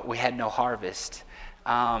 We had no harvest.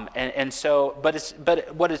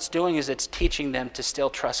 But what it's doing is it's teaching them to still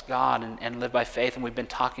trust God and live by faith. And we've been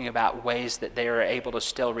talking about ways that they are able to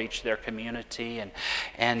still reach their community.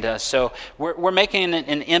 So we're making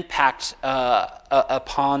an impact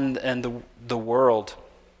upon the world.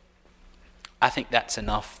 I think that's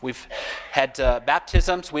enough. We've had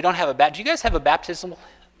baptisms. We don't have do you guys have a baptismal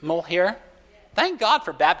here? Thank God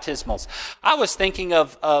for baptismals. I was thinking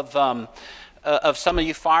of some of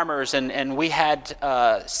you farmers, and we had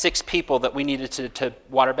 6 people that we needed to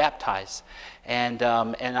water baptize. And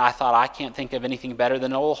I thought, I can't think of anything better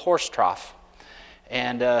than an old horse trough.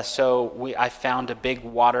 And so I found a big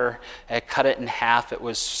water, I cut it in half. It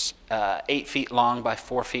was 8 feet long by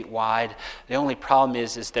 4 feet wide. The only problem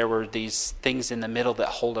is there were these things in the middle that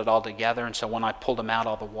hold it all together. And so when I pulled them out,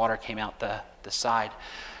 all the water came out the side.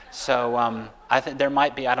 So I think there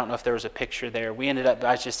might be, I don't know if there was a picture there.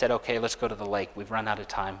 I just said, okay, let's go to the lake. We've run out of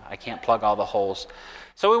time. I can't plug all the holes.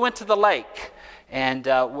 So we went to the lake, and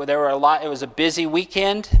there were it was a busy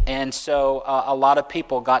weekend, and so a lot of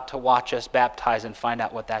people got to watch us baptize and find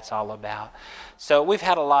out what that's all about. So we've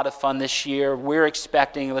had a lot of fun this year. We're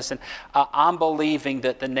expecting, I'm believing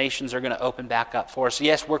that the nations are going to open back up for us.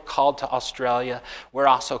 Yes, we're called to Australia. We're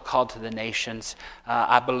also called to the nations.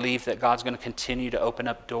 I believe that God's going to continue to open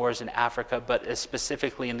up doors in Africa, but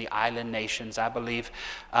specifically in the island nations. I believe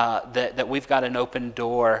that we've got an open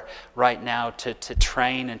door right now to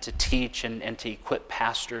train and to teach and to equip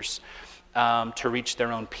pastors to reach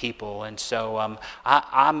their own people. And so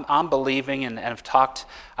I'm believing, and I've talked.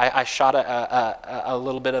 I shot a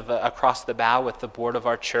little bit of across the bow with the board of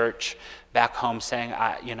our church back home, saying,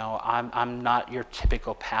 I'm not your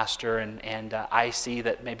typical pastor, and I see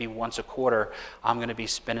that maybe once a quarter I'm going to be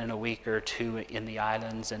spending a week or two in the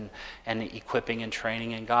islands and equipping and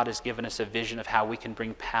training. And God has given us a vision of how we can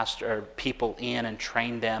bring people in and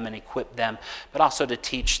train them and equip them, but also to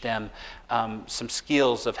teach them some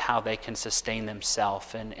skills of how they can sustain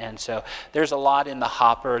themselves. And so there's a lot in the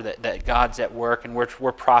hopper that God's at work, and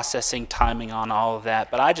we're processing timing on all of that.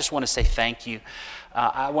 But I just want to say thank you.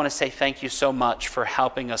 I want to say thank you so much for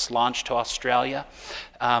helping us launch to Australia.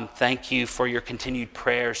 Thank you for your continued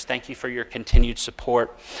prayers. Thank you for your continued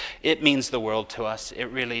support. It means the world to us. It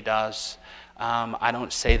really does. I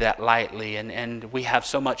don't say that lightly. And we have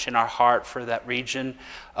so much in our heart for that region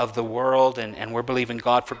of the world, and we're believing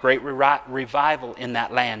God for great revival in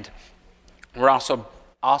that land. We're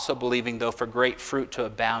also believing, though, for great fruit to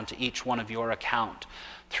abound to each one of your account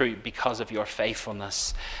because of your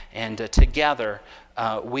faithfulness. And together,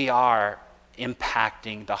 we are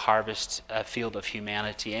impacting the harvest field of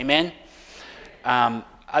humanity. Amen?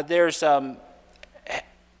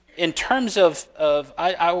 In terms of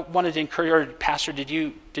I wanted to encourage, Pastor, did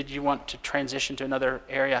you want to transition to another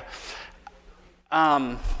area?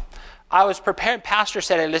 I was prepared. Pastor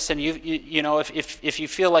said, "Hey, listen, you know, if you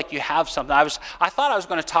feel like you have something," I thought I was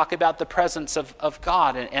going to talk about the presence of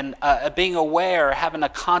God and being aware, having a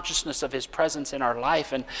consciousness of His presence in our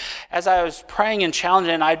life. And as I was praying and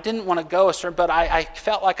challenging, I didn't want to go but I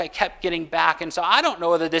felt like I kept getting back. And so I don't know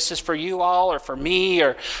whether this is for you all or for me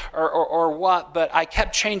or what, but I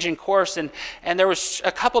kept changing course, and there was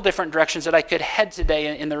a couple different directions that I could head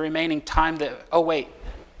today in the remaining time. Oh wait,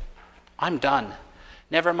 I'm done.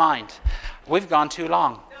 Never mind. We've gone too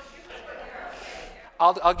long.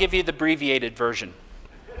 I'll give you the abbreviated version.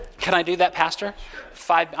 Can I do that, Pastor?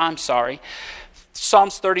 I'm sorry.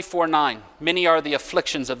 Psalms 34:9. Many are the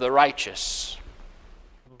afflictions of the righteous,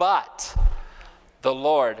 but the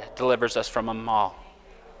Lord delivers us from them all.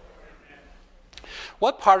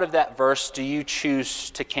 What part of that verse do you choose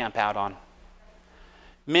to camp out on?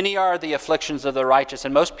 Many are the afflictions of the righteous.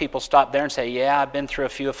 And most people stop there and say, yeah, I've been through a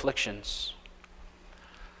few afflictions.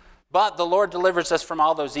 But the Lord delivers us from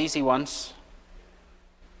all those easy ones.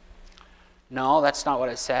 No, that's not what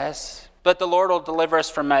it says. But the Lord will deliver us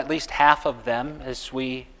from at least half of them, as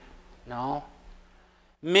we know.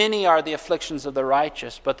 Many are the afflictions of the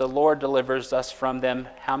righteous, but the Lord delivers us from them.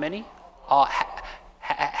 How many? All.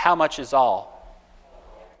 How much is all?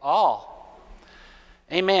 All.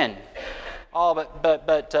 Amen. All,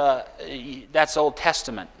 but that's Old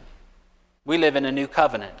Testament. We live in a new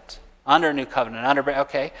covenant, under a new covenant.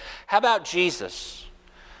 Okay. How about Jesus?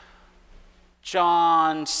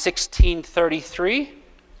 John 16:33.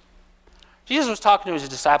 Jesus was talking to his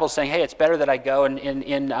disciples saying, hey, it's better that I go. And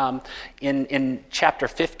in chapter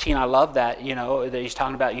 15, I love that, that he's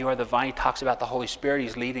talking about you are the vine. He talks about the Holy Spirit.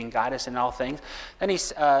 He's leading, guide us in all things. Then he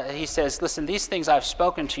says, listen, these things I've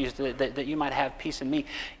spoken to you that you might have peace in me.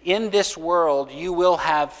 In this world, you will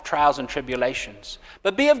have trials and tribulations.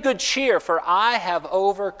 But be of good cheer, for I have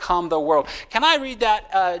overcome the world. Can I read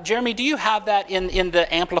that? Jeremy, do you have that in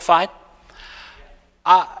the Amplified?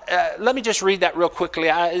 Let me just read that real quickly.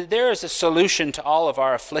 There is a solution to all of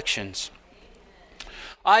our afflictions.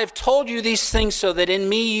 I have told you these things so that in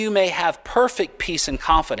me you may have perfect peace and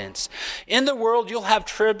confidence. In the world you'll have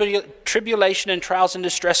tribulation and trials and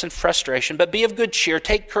distress and frustration, but be of good cheer,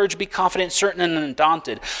 take courage, be confident, certain, and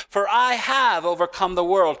undaunted. For I have overcome the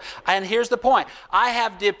world. And here's the point. I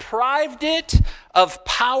have deprived it of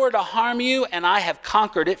power to harm you, and I have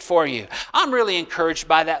conquered it for you. I'm really encouraged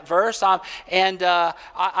by that verse,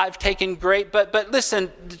 I've taken great, but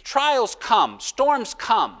listen, the trials come, storms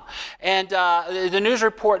come, and the news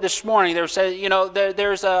report this morning, there was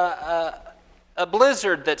there's a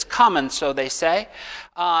blizzard that's coming, so they say.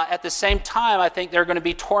 At the same time, I think there are going to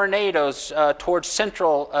be tornadoes towards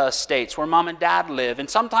central states where mom and dad live. And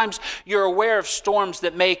sometimes you're aware of storms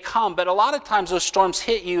that may come, but a lot of times those storms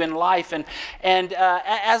hit you in life. And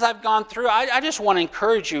as I've gone through, I just want to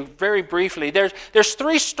encourage you very briefly. There's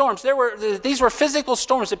three storms. These were physical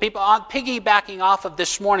storms that people are piggybacking off of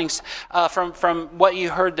this morning's from what you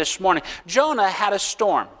heard this morning. Jonah had a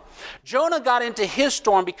storm. Jonah got into his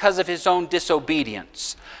storm because of his own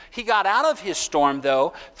disobedience. He got out of his storm,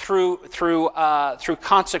 though, through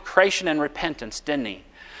consecration and repentance, didn't he?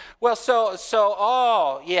 Well,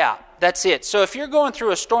 that's it. So if you're going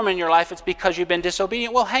through a storm in your life, it's because you've been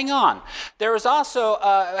disobedient. Well, hang on. There was also,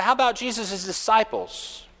 how about Jesus'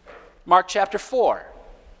 disciples? Mark chapter 4.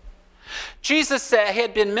 Jesus said, he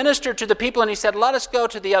had been ministered to the people, and he said, let us go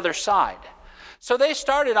to the other side. So they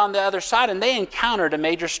started on the other side, and they encountered a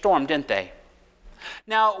major storm, didn't they?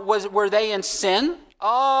 Now, were they in sin?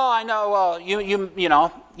 Oh, I know. Well,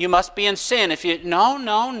 you must be in sin if you.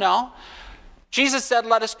 No. Jesus said,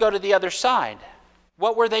 "Let us go to the other side."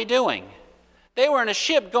 What were they doing? They were in a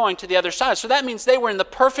ship going to the other side. So that means they were in the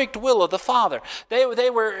perfect will of the Father. They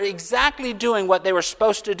were exactly doing what they were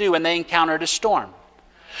supposed to do, and they encountered a storm.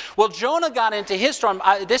 Well, Jonah got into his storm.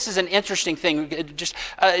 This is an interesting thing.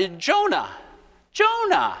 Jonah.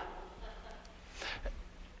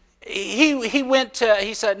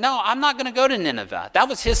 He said, no, I'm not going to go to Nineveh. That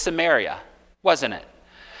was his Samaria, wasn't it?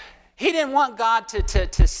 He didn't want God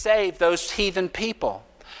to save those heathen people.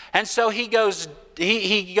 And so he goes,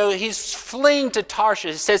 he's fleeing to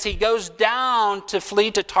Tarshish. It says he goes down to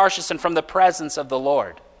flee to Tarshish and from the presence of the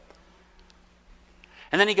Lord.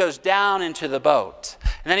 And then he goes down into the boat.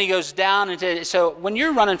 And then he goes down into, so when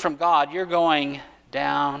you're running from God, you're going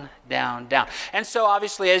down, down, down. And so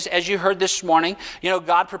obviously, as you heard this morning,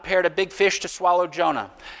 God prepared a big fish to swallow Jonah.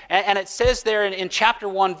 And it says there in chapter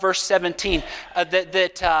 1, verse 17,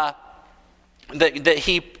 that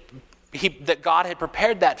God had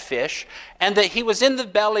prepared that fish, and that he was in the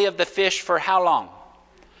belly of the fish for how long?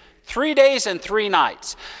 3 days and 3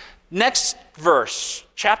 nights. Next verse,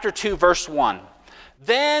 chapter 2, verse 1.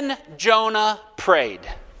 Then Jonah prayed.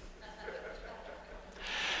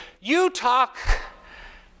 You talk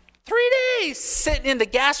 3 days sitting in the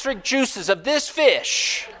gastric juices of this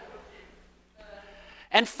fish.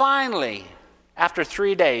 And finally, after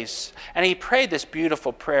 3 days, and he prayed this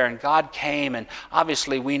beautiful prayer, and God came, and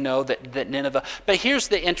obviously we know that Nineveh. But here's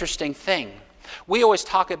the interesting thing. We always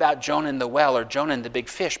talk about Jonah in the well or Jonah in the big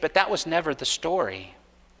fish, but that was never the story.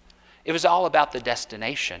 It was all about the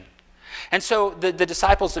destination. And so the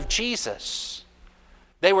disciples of Jesus,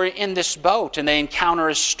 they were in this boat, and they encounter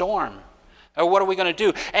a storm. Or what are we going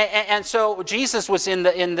to do? And so Jesus was in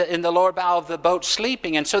the lower bow of the boat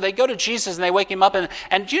sleeping. And so they go to Jesus and they wake him up.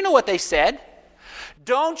 And do you know what they said?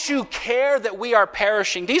 Don't you care that we are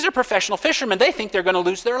perishing? These are professional fishermen. They think they're going to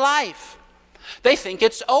lose their life. They think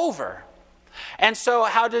it's over. And so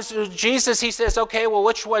how does Jesus, he says, okay, well,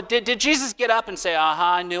 which one? Did Jesus get up and say,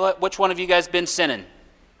 I knew it. Which one of you guys been sinning?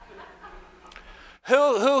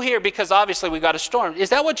 Who here? Because obviously we got a storm. Is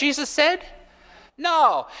that what Jesus said?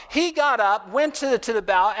 No, he got up, went to the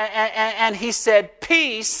bow, and he said,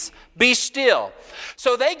 "Peace, be still."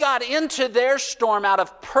 So they got into their storm out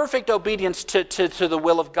of perfect obedience to the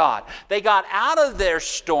will of God. They got out of their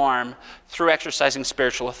storm through exercising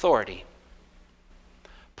spiritual authority.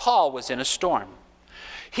 Paul was in a storm.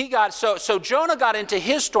 So Jonah got into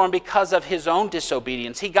his storm because of his own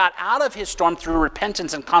disobedience. He got out of his storm through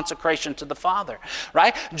repentance and consecration to the Father,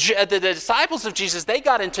 right? The disciples of Jesus, they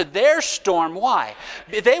got into their storm. Why?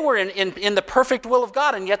 They were in the perfect will of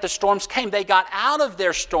God, and yet the storms came. They got out of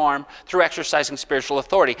their storm through exercising spiritual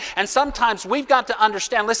authority. And sometimes we've got to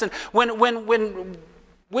understand, listen, when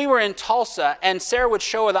we were in Tulsa, and Sarah would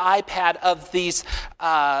show her the iPad of these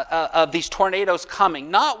tornadoes coming.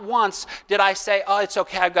 Not once did I say, "Oh, it's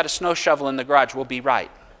okay, I've got a snow shovel in the garage, we'll be right."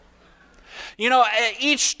 You know,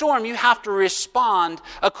 each storm you have to respond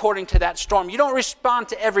according to that storm. You don't respond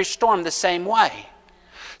to every storm the same way.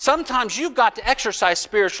 Sometimes you've got to exercise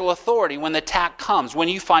spiritual authority when the attack comes, when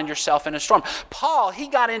you find yourself in a storm. Paul, he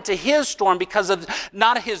got into his storm because of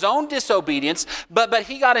not his own disobedience, but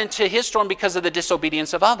he got into his storm because of the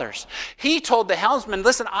disobedience of others. He told the helmsman,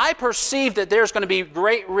 "Listen, I perceive that there's going to be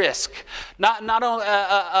great risk, not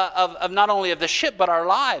only of the ship, but our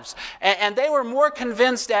lives." And they were more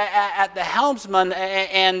convinced at the helmsman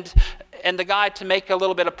and the guy to make a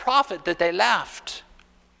little bit of profit that they left.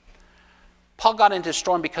 Paul got into a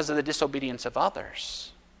storm because of the disobedience of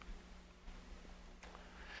others.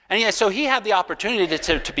 And so he had the opportunity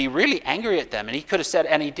to be really angry at them. And he could have said,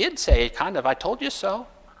 and he did say, kind of, "I told you so."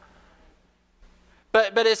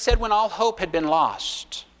 But it said when all hope had been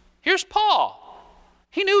lost. Here's Paul.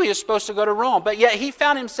 He knew he was supposed to go to Rome, but yet he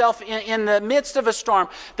found himself in the midst of a storm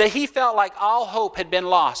that he felt like all hope had been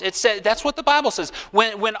lost. It said, that's what the Bible says,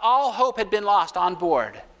 when all hope had been lost on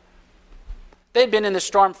board. They'd been in the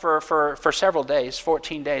storm for several days,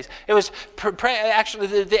 14 days. It was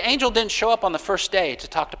actually the angel didn't show up on the first day to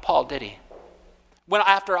talk to Paul, did he?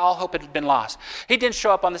 After all hope had been lost. He didn't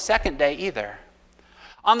show up on the second day either.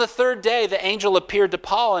 On the third day, the angel appeared to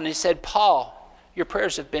Paul and he said, "Paul, your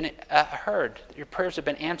prayers have been heard. Your prayers have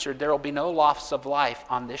been answered. There will be no loss of life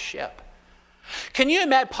on this ship." Can you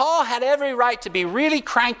imagine? Paul had every right to be really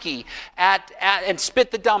cranky and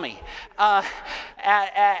spit the dummy at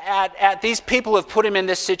these people who have put him in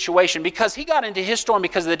this situation, because he got into his storm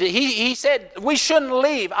because of he said, "We shouldn't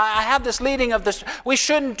leave. I have this leading of this. We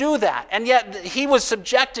shouldn't do that." And yet he was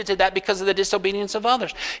subjected to that because of the disobedience of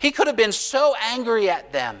others. He could have been so angry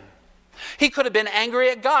at them. He could have been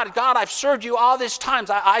angry at God. "God, I've served you all these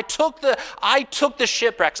times. I took the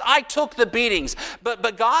shipwrecks. I took the beatings.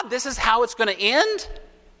 But God, this is how it's going to end?"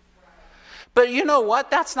 But you know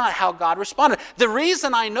what? That's not how God responded. The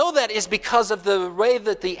reason I know that is because of the way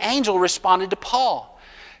that the angel responded to Paul.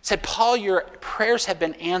 He said, "Paul, your prayers have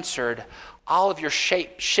been answered. All of your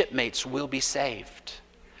shipmates will be saved."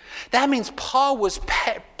 That means Paul was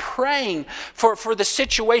praying for the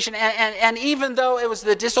situation, and even though it was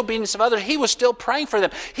the disobedience of others, he was still praying for them.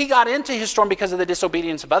 He got into his storm because of the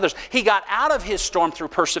disobedience of others. He got out of his storm through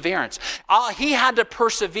perseverance. He had to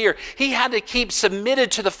persevere. He had to keep submitted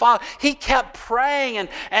to the Father. He kept praying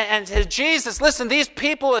and said, "Jesus, listen, these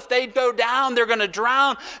people, if they go down, they're going to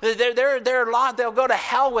drown. They'll go to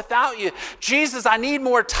hell without you. Jesus, I need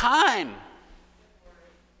more time."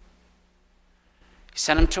 He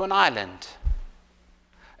sent him to an island.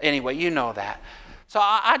 Anyway, you know that. So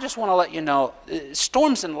I just want to let you know,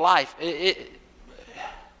 storms in life, they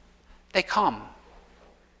come.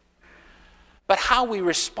 But how we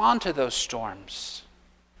respond to those storms.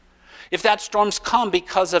 If that storm's come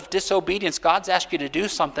because of disobedience, God's asked you to do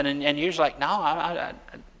something, and you're like, no.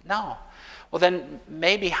 Well, then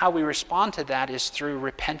maybe how we respond to that is through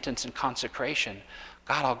repentance and consecration.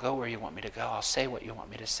 God, I'll go where you want me to go. I'll say what you want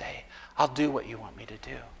me to say. I'll do what you want me to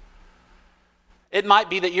do. It might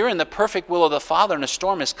be that you're in the perfect will of the Father and a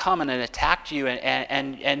storm has come and attacked you,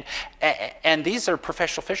 and these are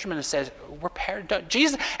professional fishermen who says, "We're paired."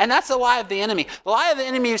 Jesus, and that's the lie of the enemy. The lie of the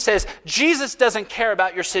enemy who says, Jesus doesn't care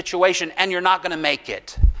about your situation and you're not going to make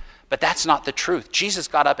it. But that's not the truth. Jesus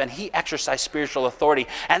got up and he exercised spiritual authority.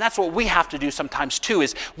 And that's what we have to do sometimes too,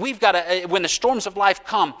 is we've got to, when the storms of life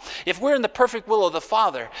come, if we're in the perfect will of the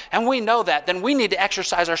Father, and we know that, then we need to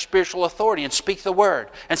exercise our spiritual authority and speak the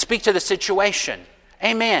word and speak to the situation.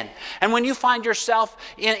 Amen. And when you find yourself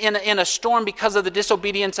in a storm because of the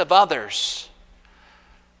disobedience of others,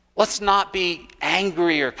 let's not be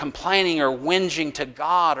angry or complaining or whinging to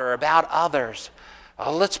God or about others.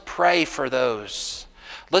 Let's pray for those.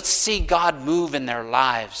 Let's see God move in their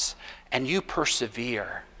lives, and you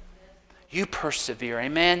persevere. You persevere,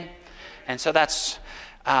 amen? And so that's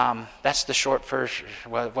That's the short version.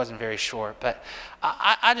 Well, it wasn't very short, but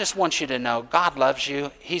I just want you to know God loves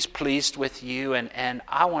you. He's pleased with you, and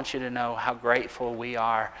I want you to know how grateful we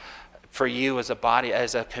are for you as a body,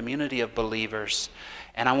 as a community of believers.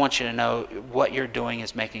 And I want you to know what you're doing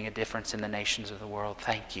is making a difference in the nations of the world.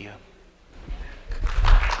 Thank you.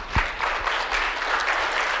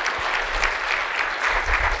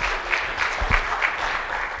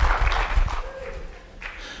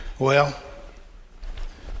 Well,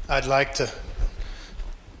 I'd like to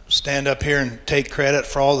stand up here and take credit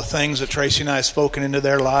for all the things that Tracy and I have spoken into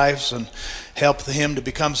their lives and help him to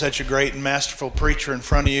become such a great and masterful preacher in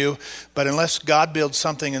front of you. But unless God builds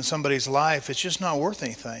something in somebody's life, it's just not worth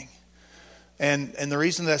anything. And the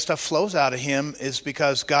reason that stuff flows out of him is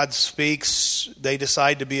because God speaks, they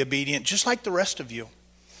decide to be obedient, just like the rest of you.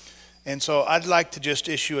 And so I'd like to just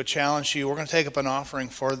issue a challenge to you. We're going to take up an offering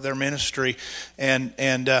for their ministry, and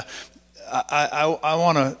I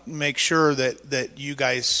want to make sure that you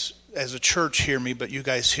guys as a church hear me, but you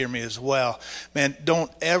guys hear me as well. Man, don't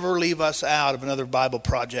ever leave us out of another Bible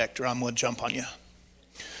project, or I'm going to jump on you.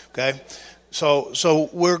 Okay? So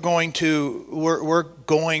we're going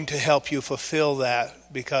to help you fulfill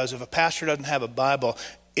that, because if a pastor doesn't have a Bible,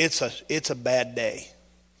 it's a bad day.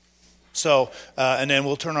 So and then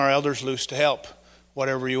we'll turn our elders loose to help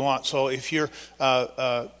whatever you want. So if you're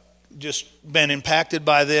just been impacted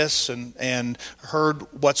by this and heard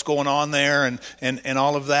what's going on there and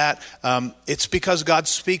all of that, it's because God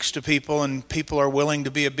speaks to people and people are willing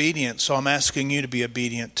to be obedient. So I'm asking you to be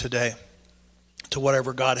obedient today to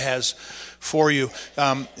whatever God has for you.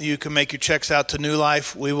 You can make your checks out to New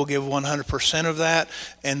Life. We will give 100% of that.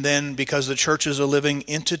 And then because the church is a living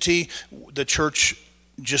entity, the church,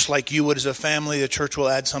 just like you would as a family, the church will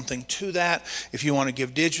add something to that. If you want to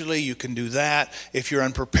give digitally, you can do that. If you're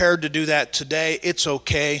unprepared to do that today, it's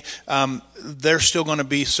okay. They're still going to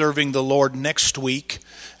be serving the Lord next week.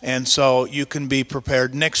 And so you can be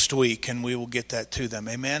prepared next week, and we will get that to them.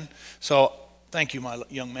 Amen? So thank you, my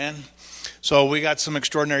young man. So we got some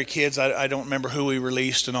extraordinary kids. I don't remember who we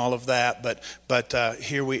released and all of that, but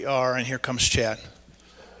here we are, and here comes Chad.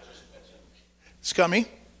 Scummy?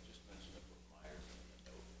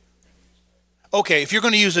 Okay, if you're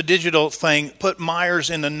going to use a digital thing, put Myers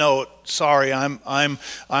in the note. Sorry, I'm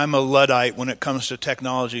a Luddite when it comes to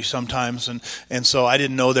technology sometimes, and so I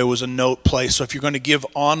didn't know there was a note place. So if you're going to give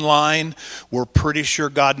online, we're pretty sure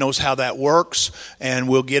God knows how that works, and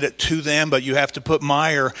we'll get it to them. But you have to put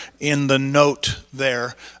Meyer in the note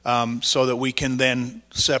there, so that we can then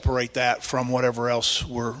separate that from whatever else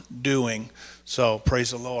we're doing. So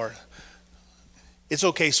praise the Lord. It's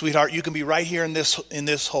okay, sweetheart. You can be right here in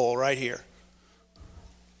this hole right here.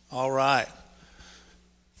 All right.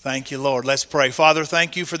 Thank you, Lord. Let's pray. Father,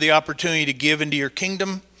 thank you for the opportunity to give into your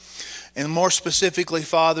kingdom, and more specifically,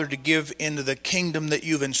 Father, to give into the kingdom that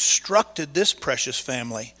you've instructed this precious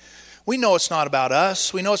family. We know it's not about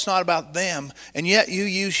us. We know it's not about them. And yet you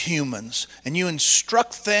use humans and you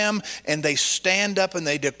instruct them, and they stand up and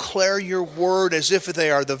they declare your word as if they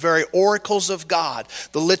are the very oracles of God,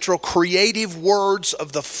 the literal creative words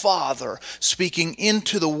of the Father speaking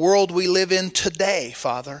into the world we live in today,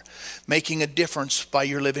 Father, making a difference by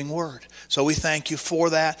your living word. So we thank you for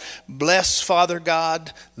that. Bless, Father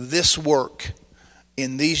God, this work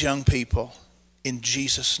in these young people in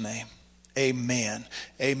Jesus' name. Amen.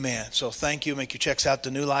 Amen. So thank you. Make your checks out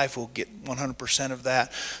to New Life. We'll get 100% of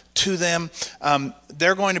that to them.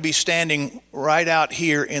 They're going to be standing right out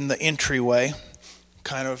here in the entryway,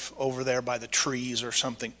 kind of over there by the trees or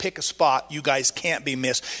something. Pick a spot. You guys can't be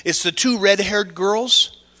missed. It's the two red-haired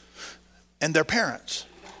girls and their parents.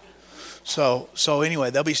 So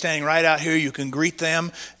anyway, they'll be standing right out here. You can greet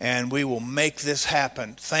them, and we will make this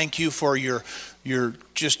happen. Thank you for your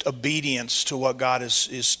just obedience to what God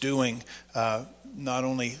is doing, not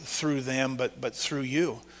only through them, but through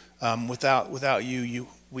you. Without you,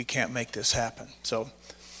 we can't make this happen. So,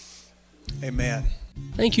 amen.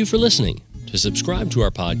 Thank you for listening. To subscribe to our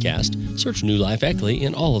podcast, search New Life Eckley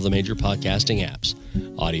in all of the major podcasting apps.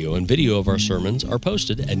 Audio and video of our sermons are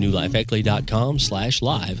posted at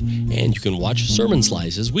newlifeeckley.com/live, and you can watch sermon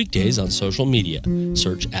slices weekdays on social media.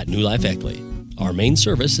 Search at New Life Eckley. Our main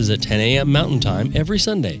service is at 10 a.m. Mountain Time every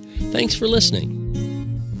Sunday. Thanks for listening.